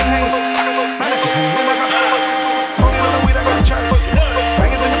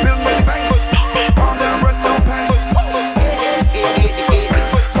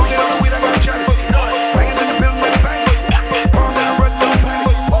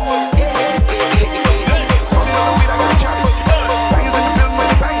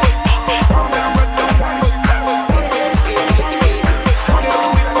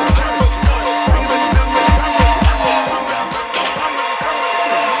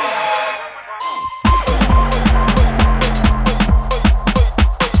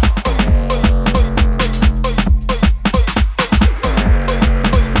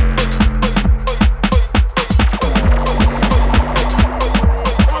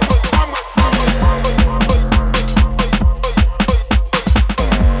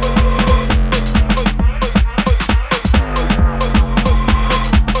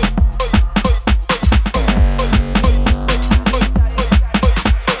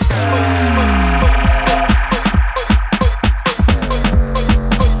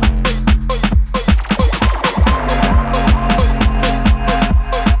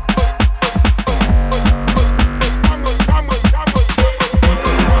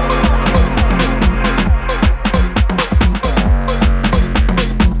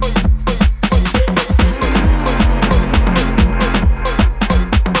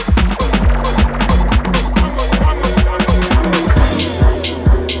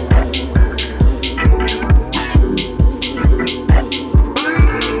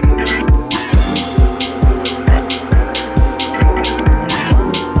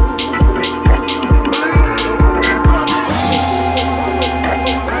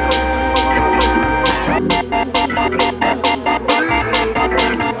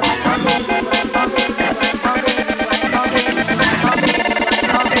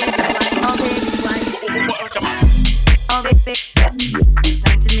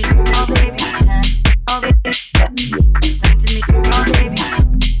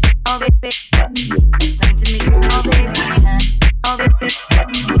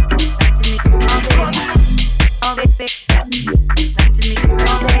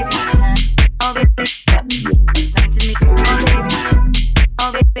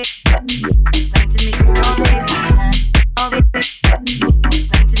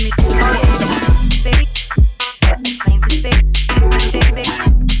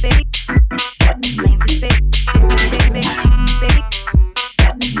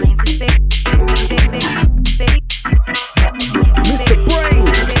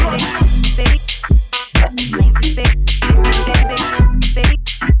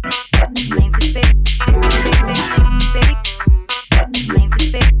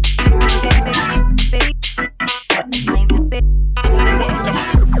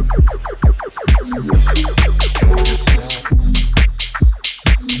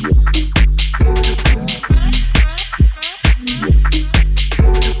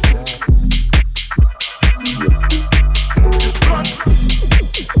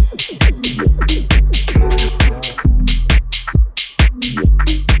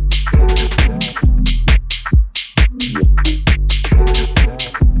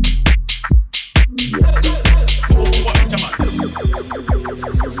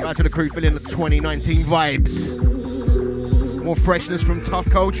 crew feeling the 2019 vibes. More freshness from Tough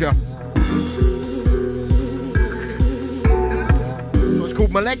Culture. It's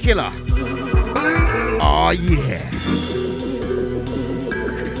called Molecular. Oh yeah.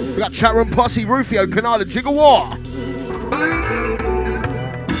 We got Chatroom Posse, Rufio, Canada, Gigawatt.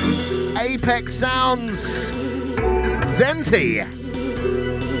 Apex Sounds, Zenti.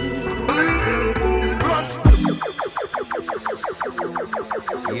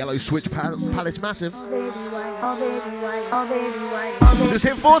 Yellow Switch Palace Massive. Just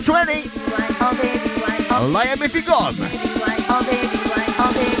hit 420. Lay him if you got him.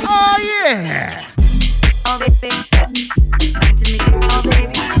 Oh yeah.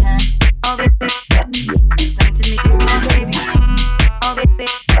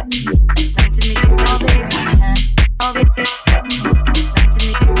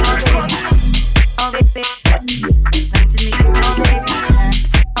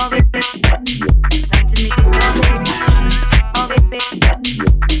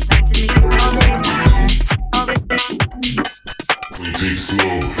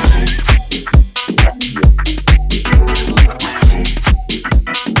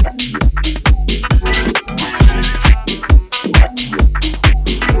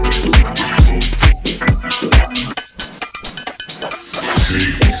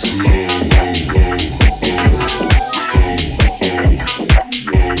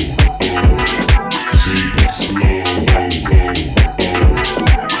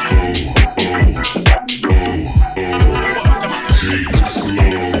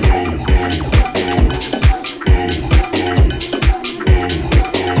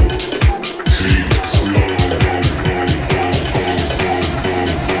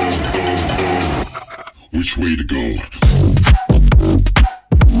 Which way to go?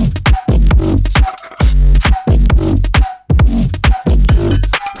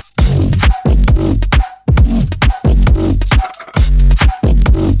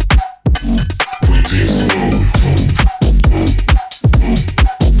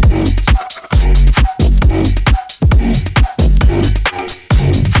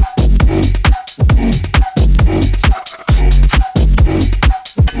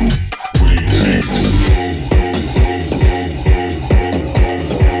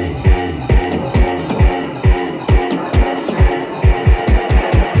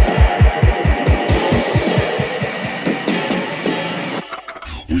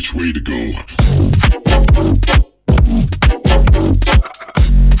 Which way to go?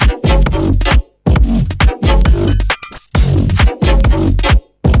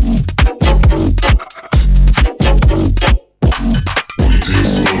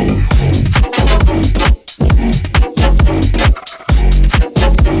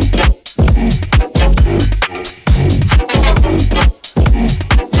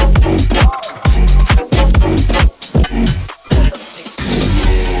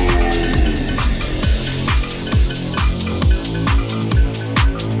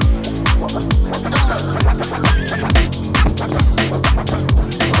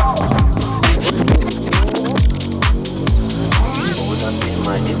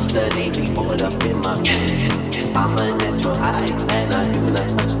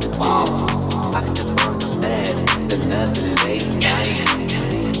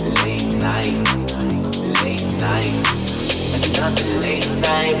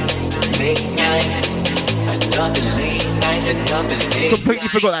 Completely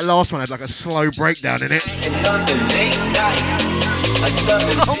forgot that last one had like a slow breakdown in it.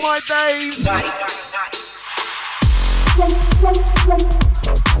 Oh my days!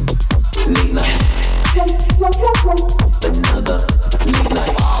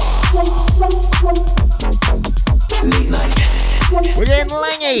 We're getting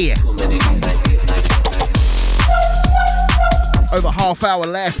langy. Over half hour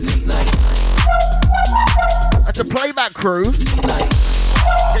left. That's a playback crew.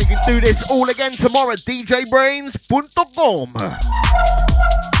 You can do this all again tomorrow. DJBrainZ.com.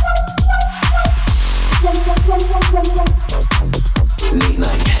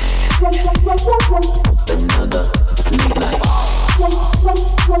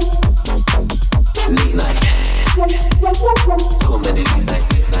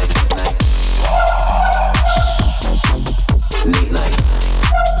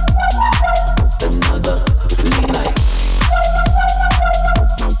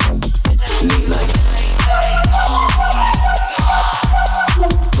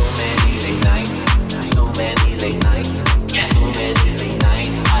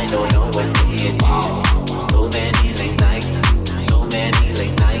 I don't know what it is.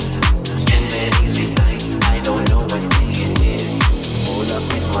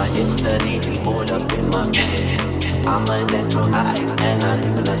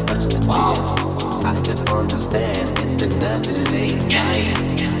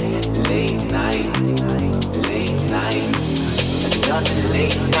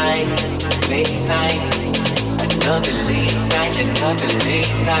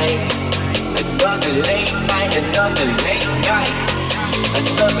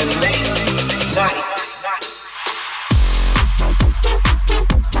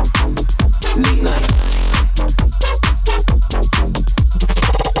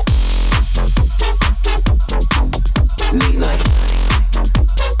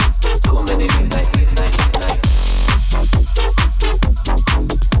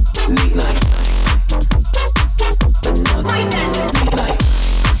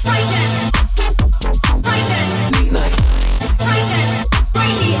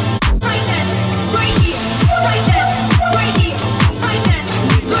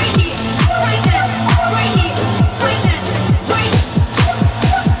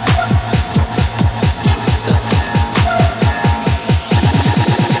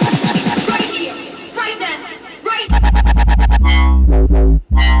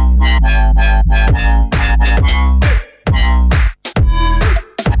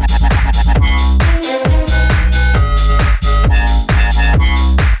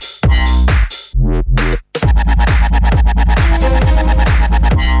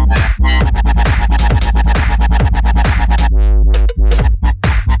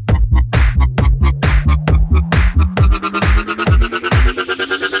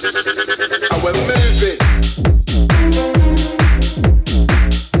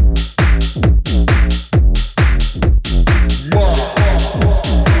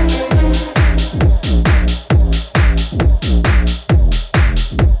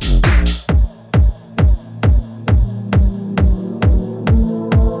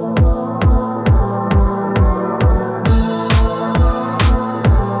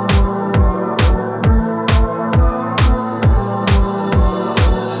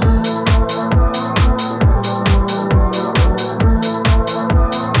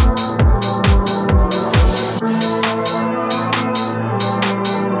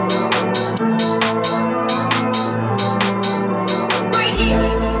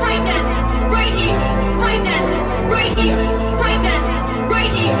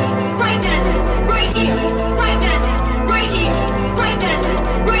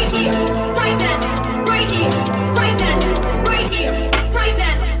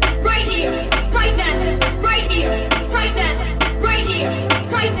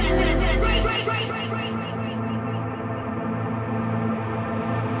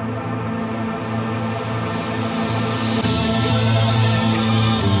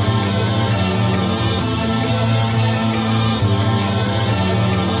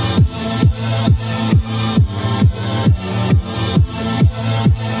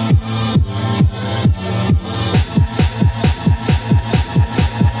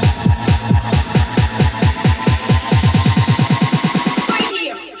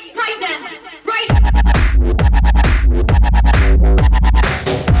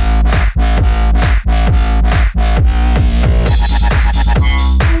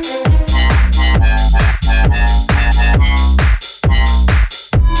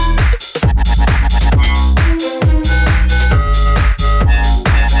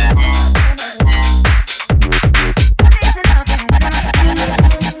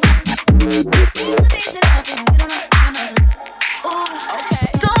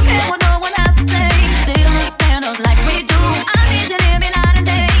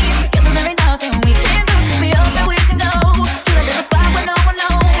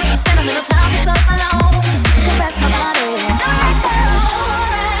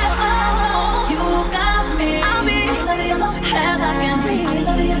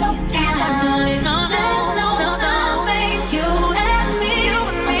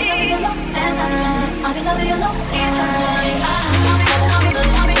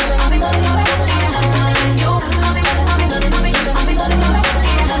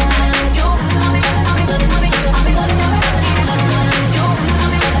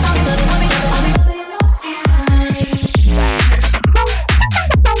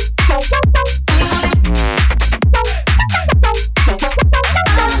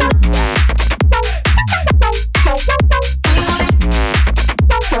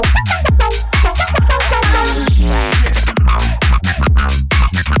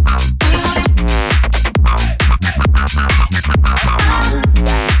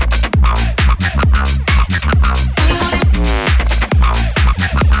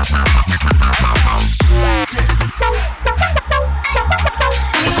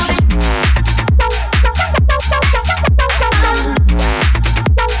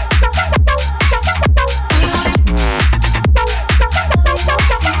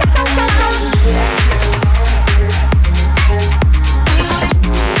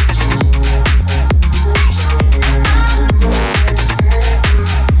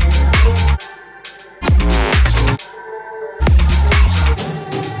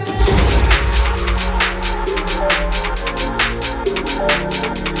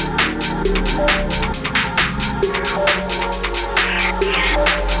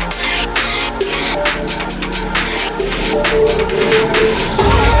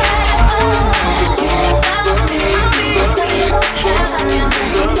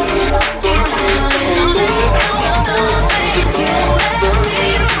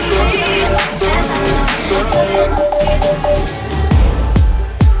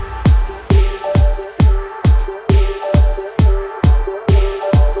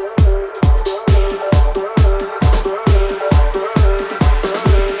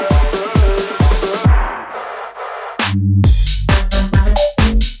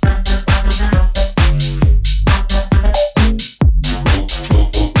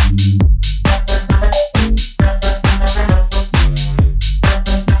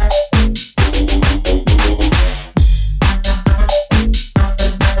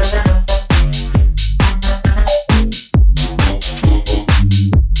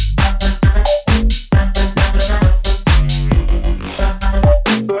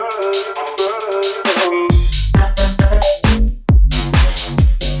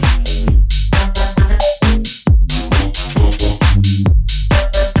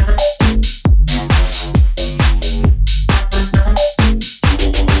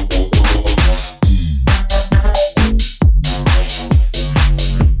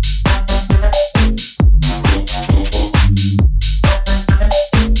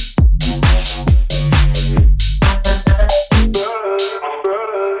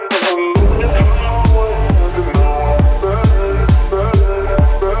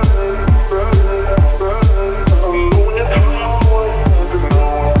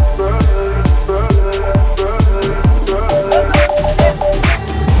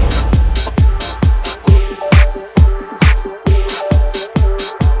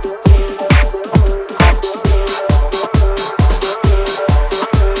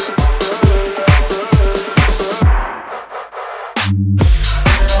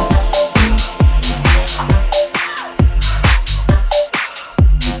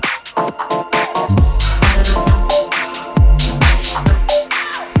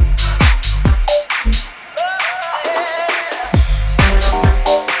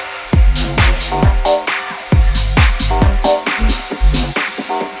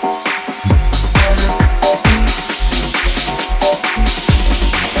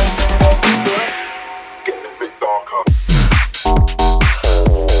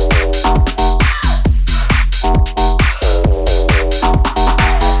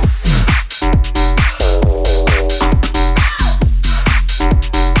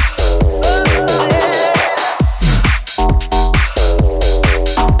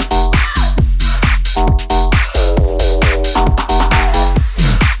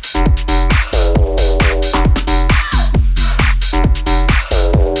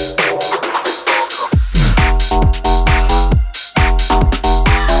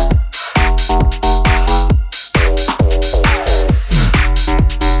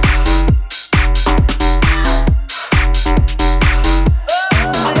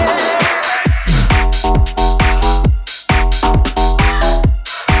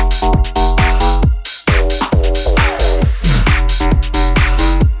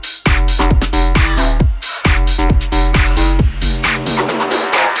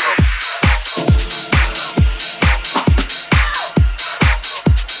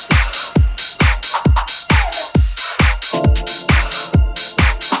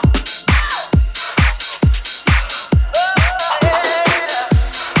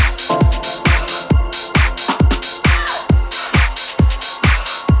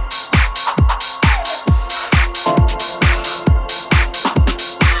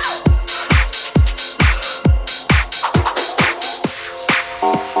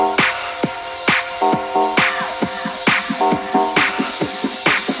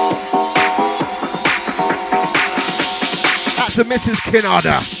 to Mrs.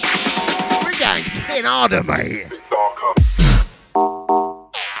 Kinada. We going Kinada, mate.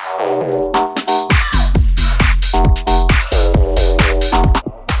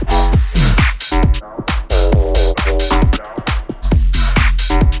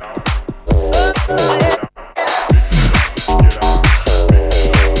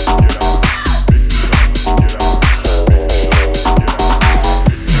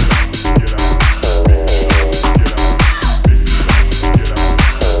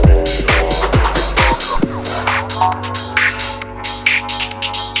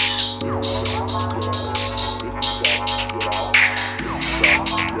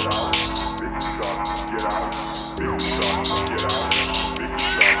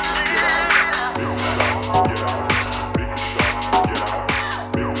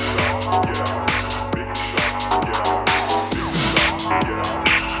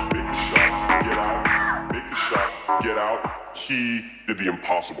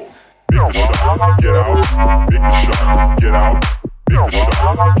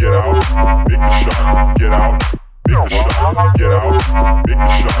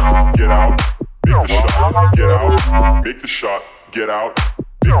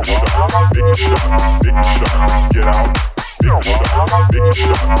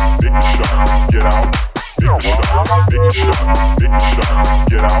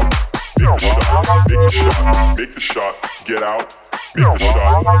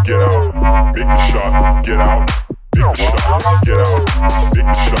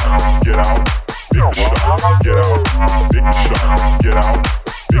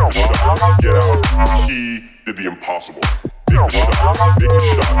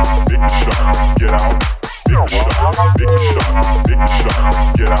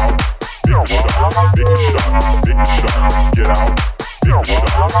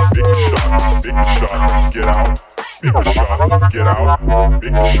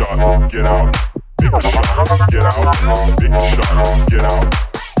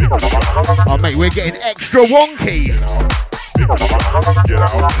 Oh mate, we're getting extra wonky.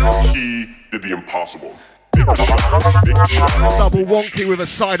 He did the impossible. Double wonky with a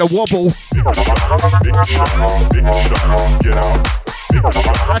side of wobble.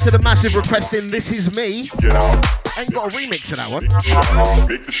 Add to the massive request in This Is Me. Ain't got a remix of that one.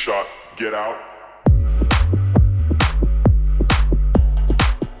 Make the shot, get out.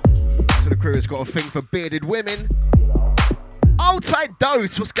 So the crew has got a thing for bearded women. Old tight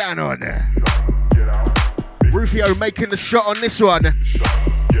dose, what's going on there? Rufio making the shot on this one.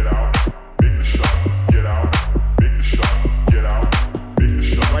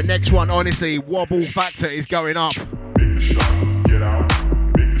 My next one, honestly, wobble factor is going up.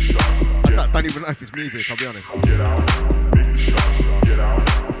 I don't even know if it's music, I'll be honest.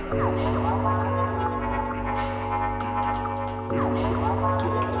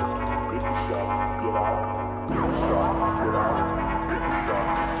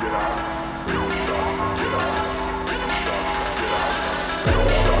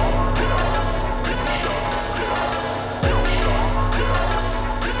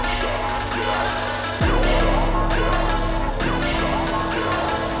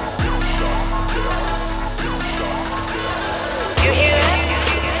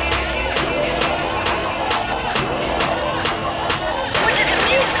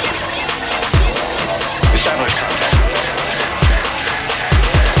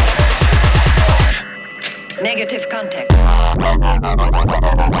 Negative contact.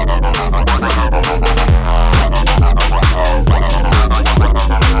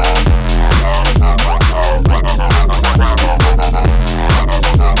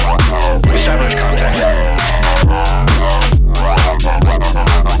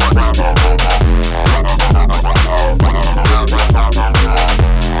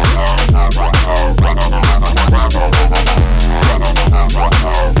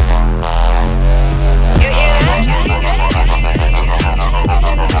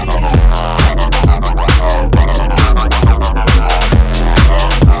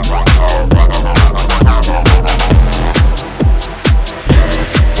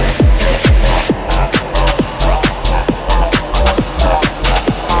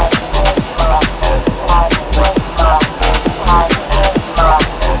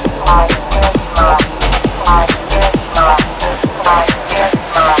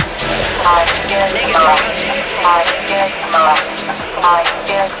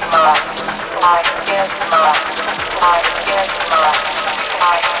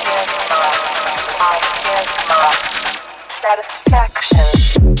 Establish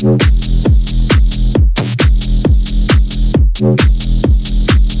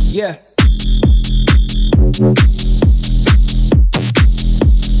Yeah.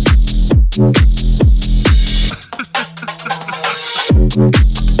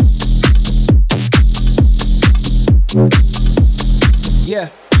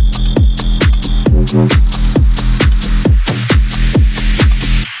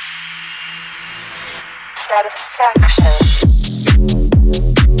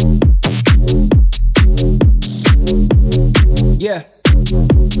 Yeah.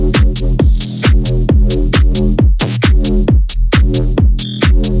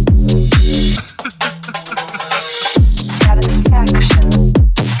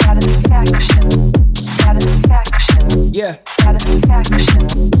 Yeah.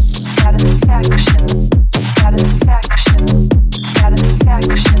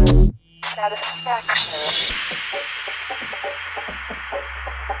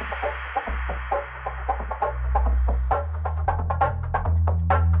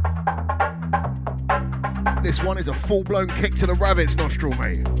 This one is a full-blown kick to the rabbit's nostril,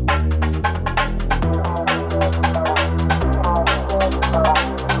 mate.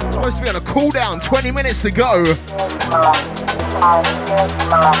 It's supposed to be on a cool down, 20 minutes to go.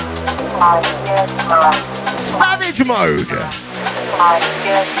 Savage mode.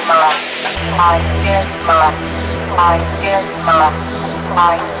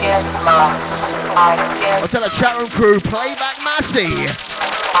 I'll tell the chat room crew, play back Massey.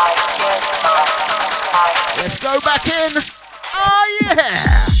 Let's go back in. Oh yeah.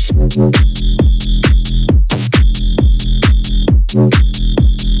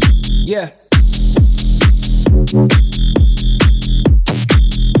 Yeah.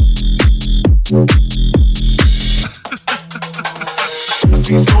 I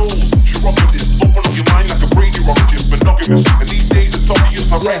see souls, you rock with this. Open up your mind like a brain urologist, monogamous. And these days it's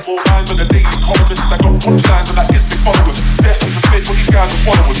obvious. I write more lines on the daily columnist. I got punchlines and that gets me followers. Destined to spit, but these guys are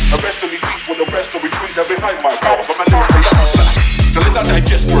swallowers. Arresting these beats when the rest are retreat. They're behind my bars. I'm a lyrical officer. To let that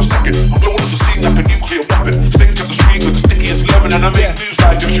digest for a second. I'm blowing up the scene like a nuclear weapon. Stink up the street with the stickiest lemon. And I make news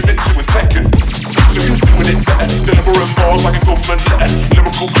like Yoshimitsu and Tekken. So who's doing it better? Delivering bars like a government letter.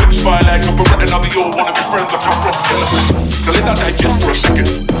 Lyrical clips fire like a Beretta. Now they all wanna be friends like a Ross Geller. To let that digest for a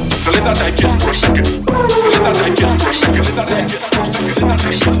second. To let that digest for a second. To let that digest for a second. Let that digest for a second.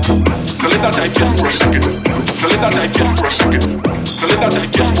 To let that digest for a second. To let that digest for a second. To let that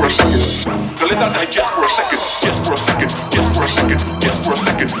digest for a second. To let that digest for a second. Just for a second. Just for a second. Just for a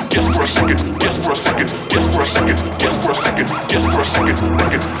second. Just for a second. Just for a second. Just for a second. Just for a second. Just for a second.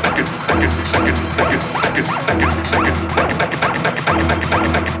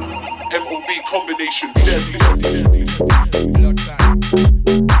 MOB combination deadly.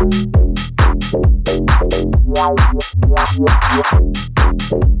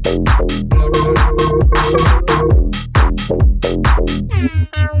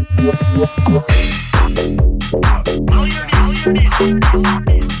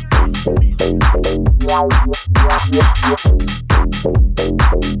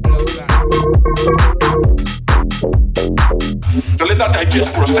 To let that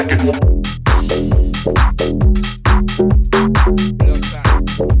digest for a second.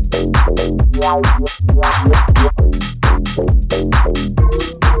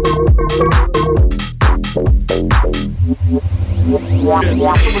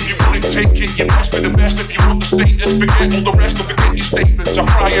 So if you want to take it, you must be the best. If you want the status, forget all the rest. Don't forget your statements. I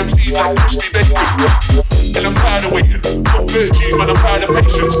fry MCs like crispy bacon. And I'm tired of waiting. Fuck virtues, man, I'm tired of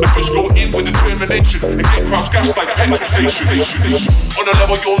patience. I just go in with determination and get cross gas like petrol stations. On a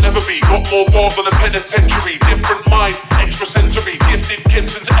level you'll never be. Got more balls than a penitentiary. Different mind, extra sensory. Gifted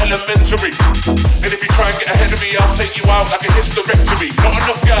kids since elementary. And if you try and get ahead of me, I'll take you out like a hysterectomy. Not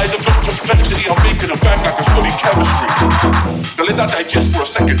enough guys have got complexity. I'm making a bag like I study chemistry. To let that digest for a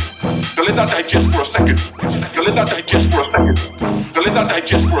second. To let that digest for a second. To let that digest for a second. To let that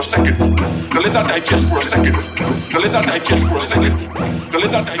digest for a second. To let that digest for a second. To let that digest for a second. To let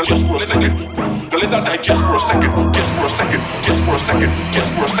that digest for a second. To let that digest for a second. Just for a second. Just for a second.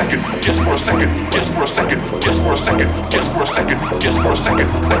 Just for a second. Just for a second. Just for a second. Just for a second. Just for a second. Just for a second.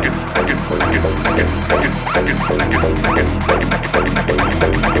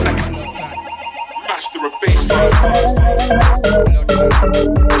 Master of bass.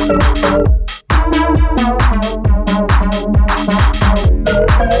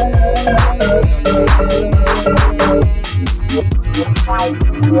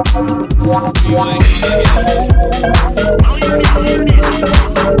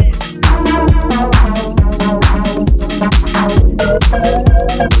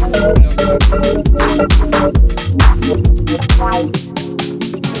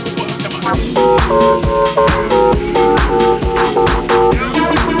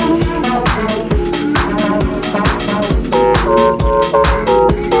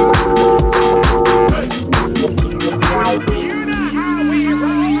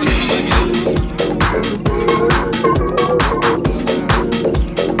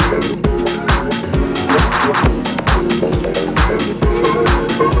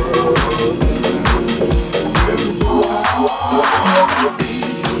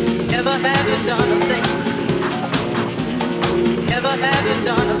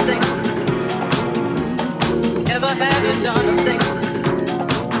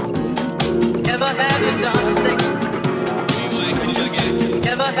 have you done a thing?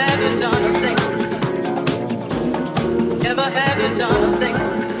 Never have you done a thing? Never have you done a thing?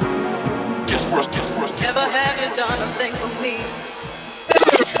 Never have you done a thing for me?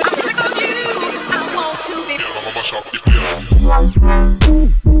 I'm sick of you. I want to be.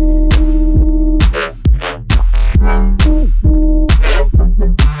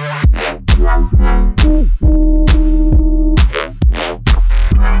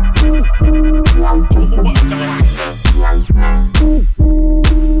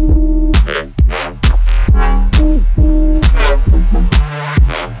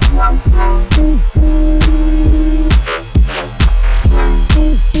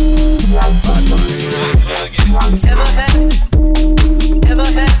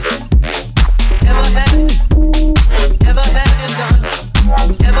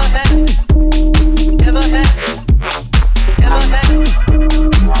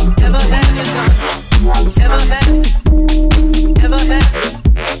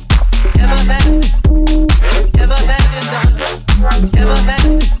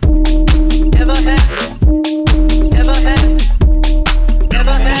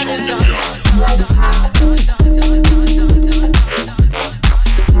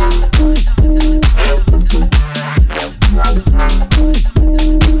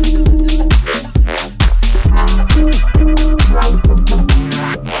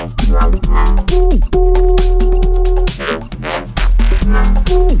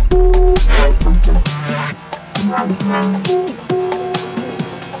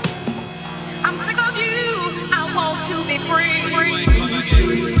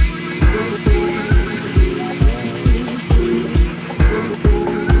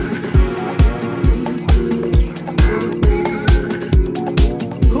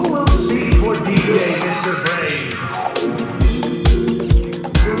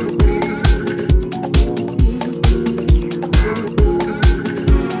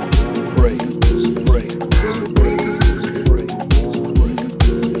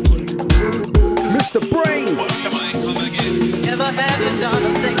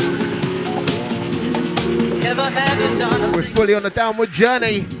 On a downward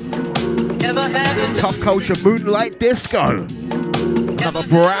journey. Tough Culture Moonlight Disco. Another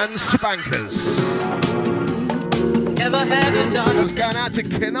brand spankers. It's going out to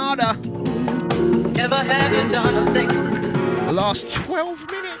Canada. The last 12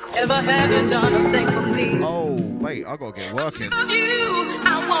 minutes. Oh, wait, I gotta get working.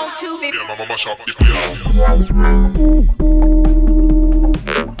 I want to be.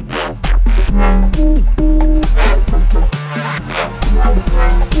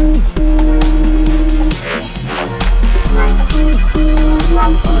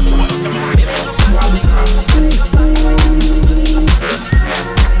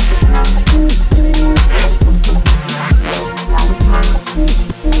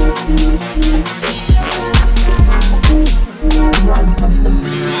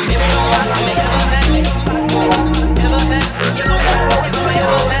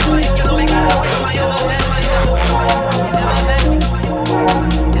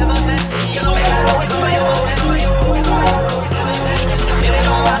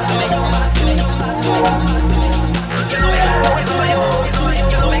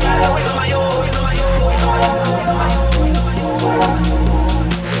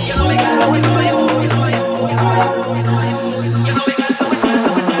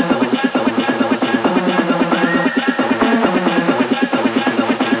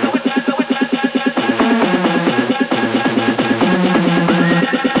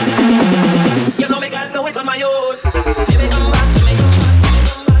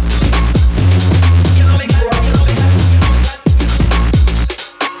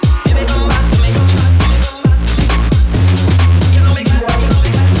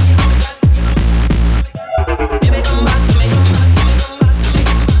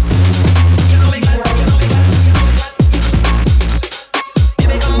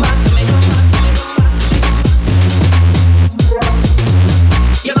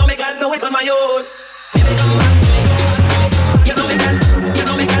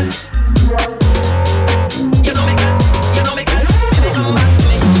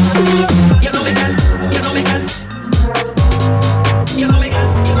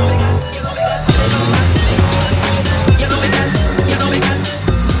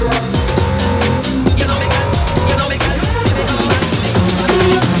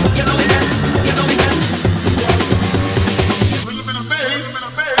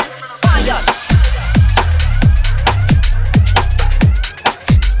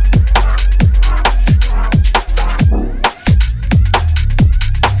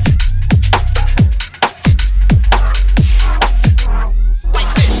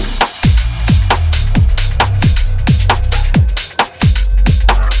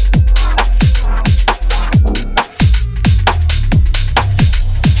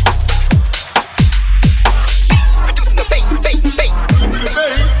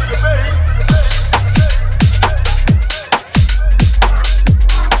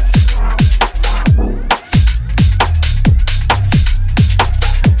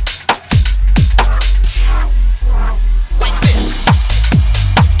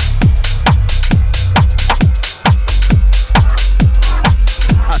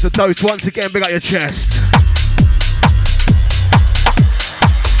 dose once again. Big up your chest.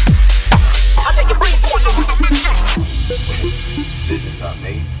 Decisions I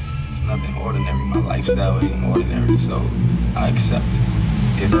made, it's nothing ordinary. My lifestyle ain't ordinary, so I accept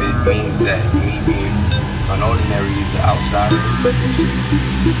it. If it means that me being unordinary is an outsider,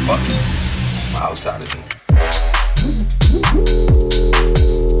 fuck it. My outsider's in.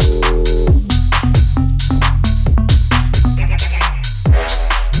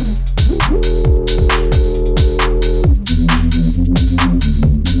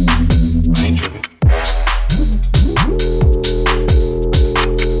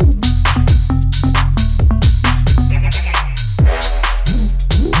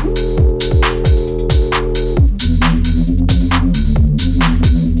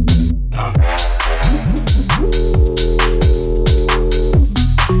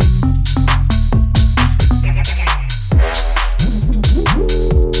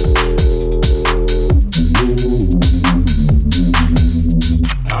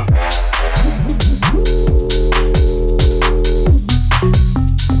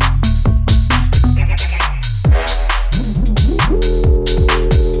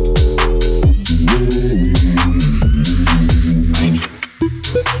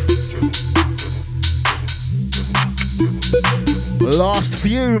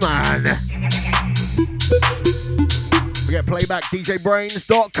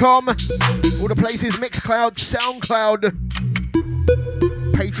 DJBrainZ.com, all the places, Mixcloud, Soundcloud,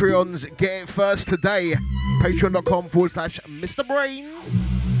 Patreons, get it first today,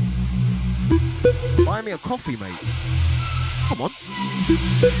 patreon.com/MrBrainZ. Buy me a coffee, mate. Come on.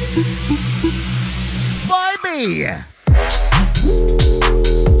 Buy me!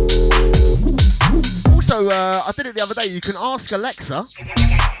 Also, I did it the other day, you can ask Alexa,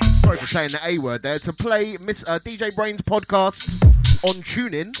 sorry for saying the A word there, to play DJ BrainZ podcast on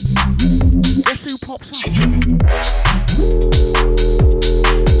TuneIn. Guess who pops up?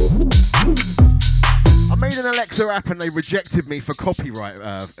 I made an Alexa app and they rejected me for copyright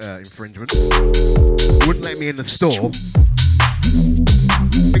infringement. Wouldn't let me in the store.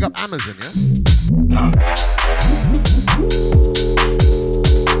 Pick up Amazon, yeah?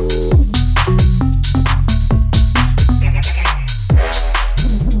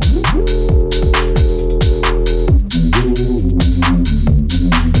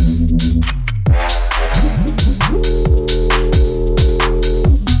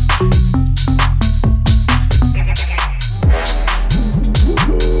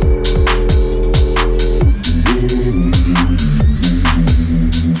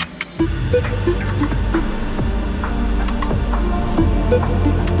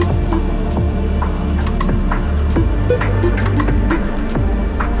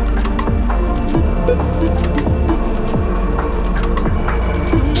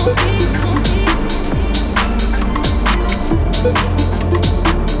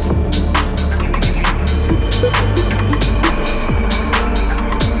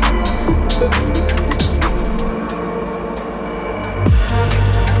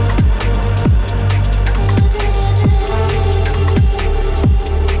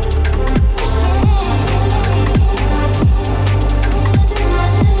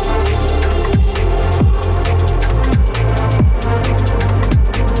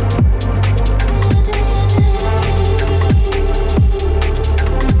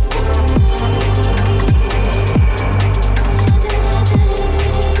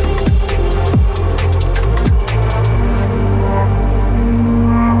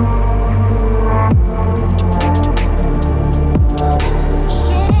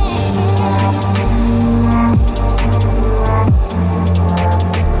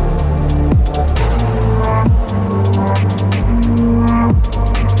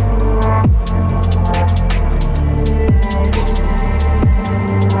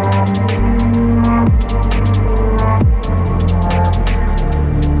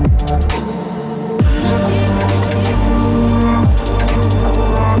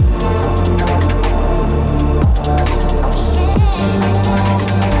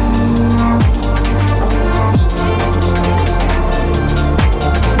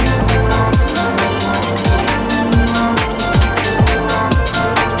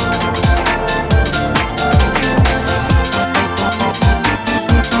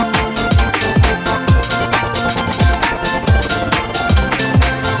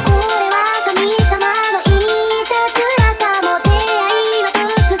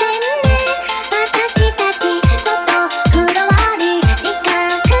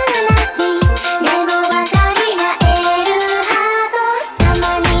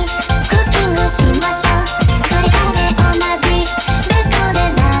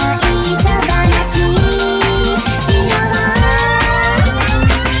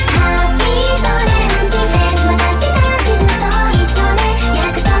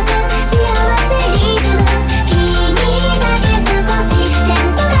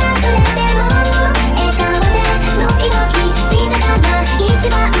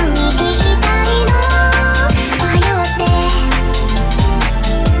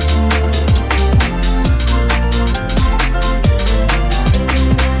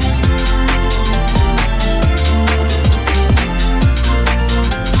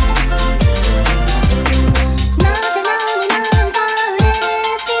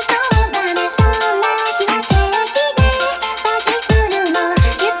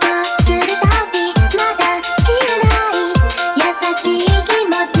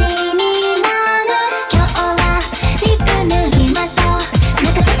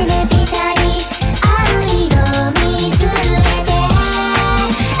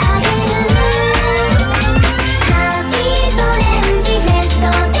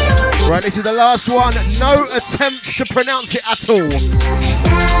 Right, this is the last one. No attempt to pronounce it at all.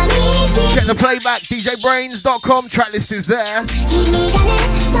 Check the playback, djbrainz.com. Tracklist is there.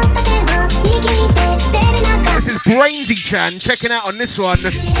 This is BrainZ checking out on this one.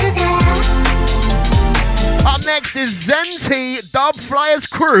 Up next is Zenti, Dub Flyers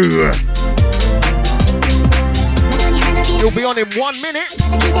Crew. You'll be on in 1 minute.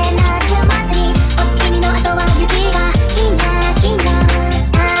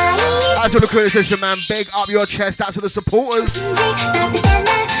 That's all the criticism, man. Big up your chest. That's to the supporters. That's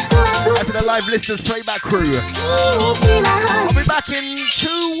to the live listeners, playback crew. I'll be back in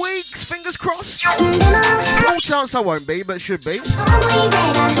 2 weeks. Fingers crossed. No chance I won't be, but should be.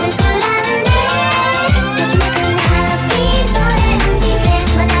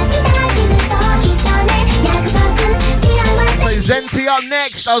 Zenti up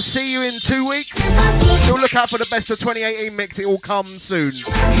next. I'll see you in 2 weeks. Still look out for the best of 2018 mix. It will come soon.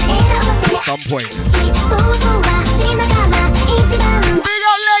 At some point. Big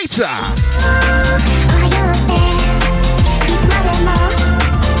up later.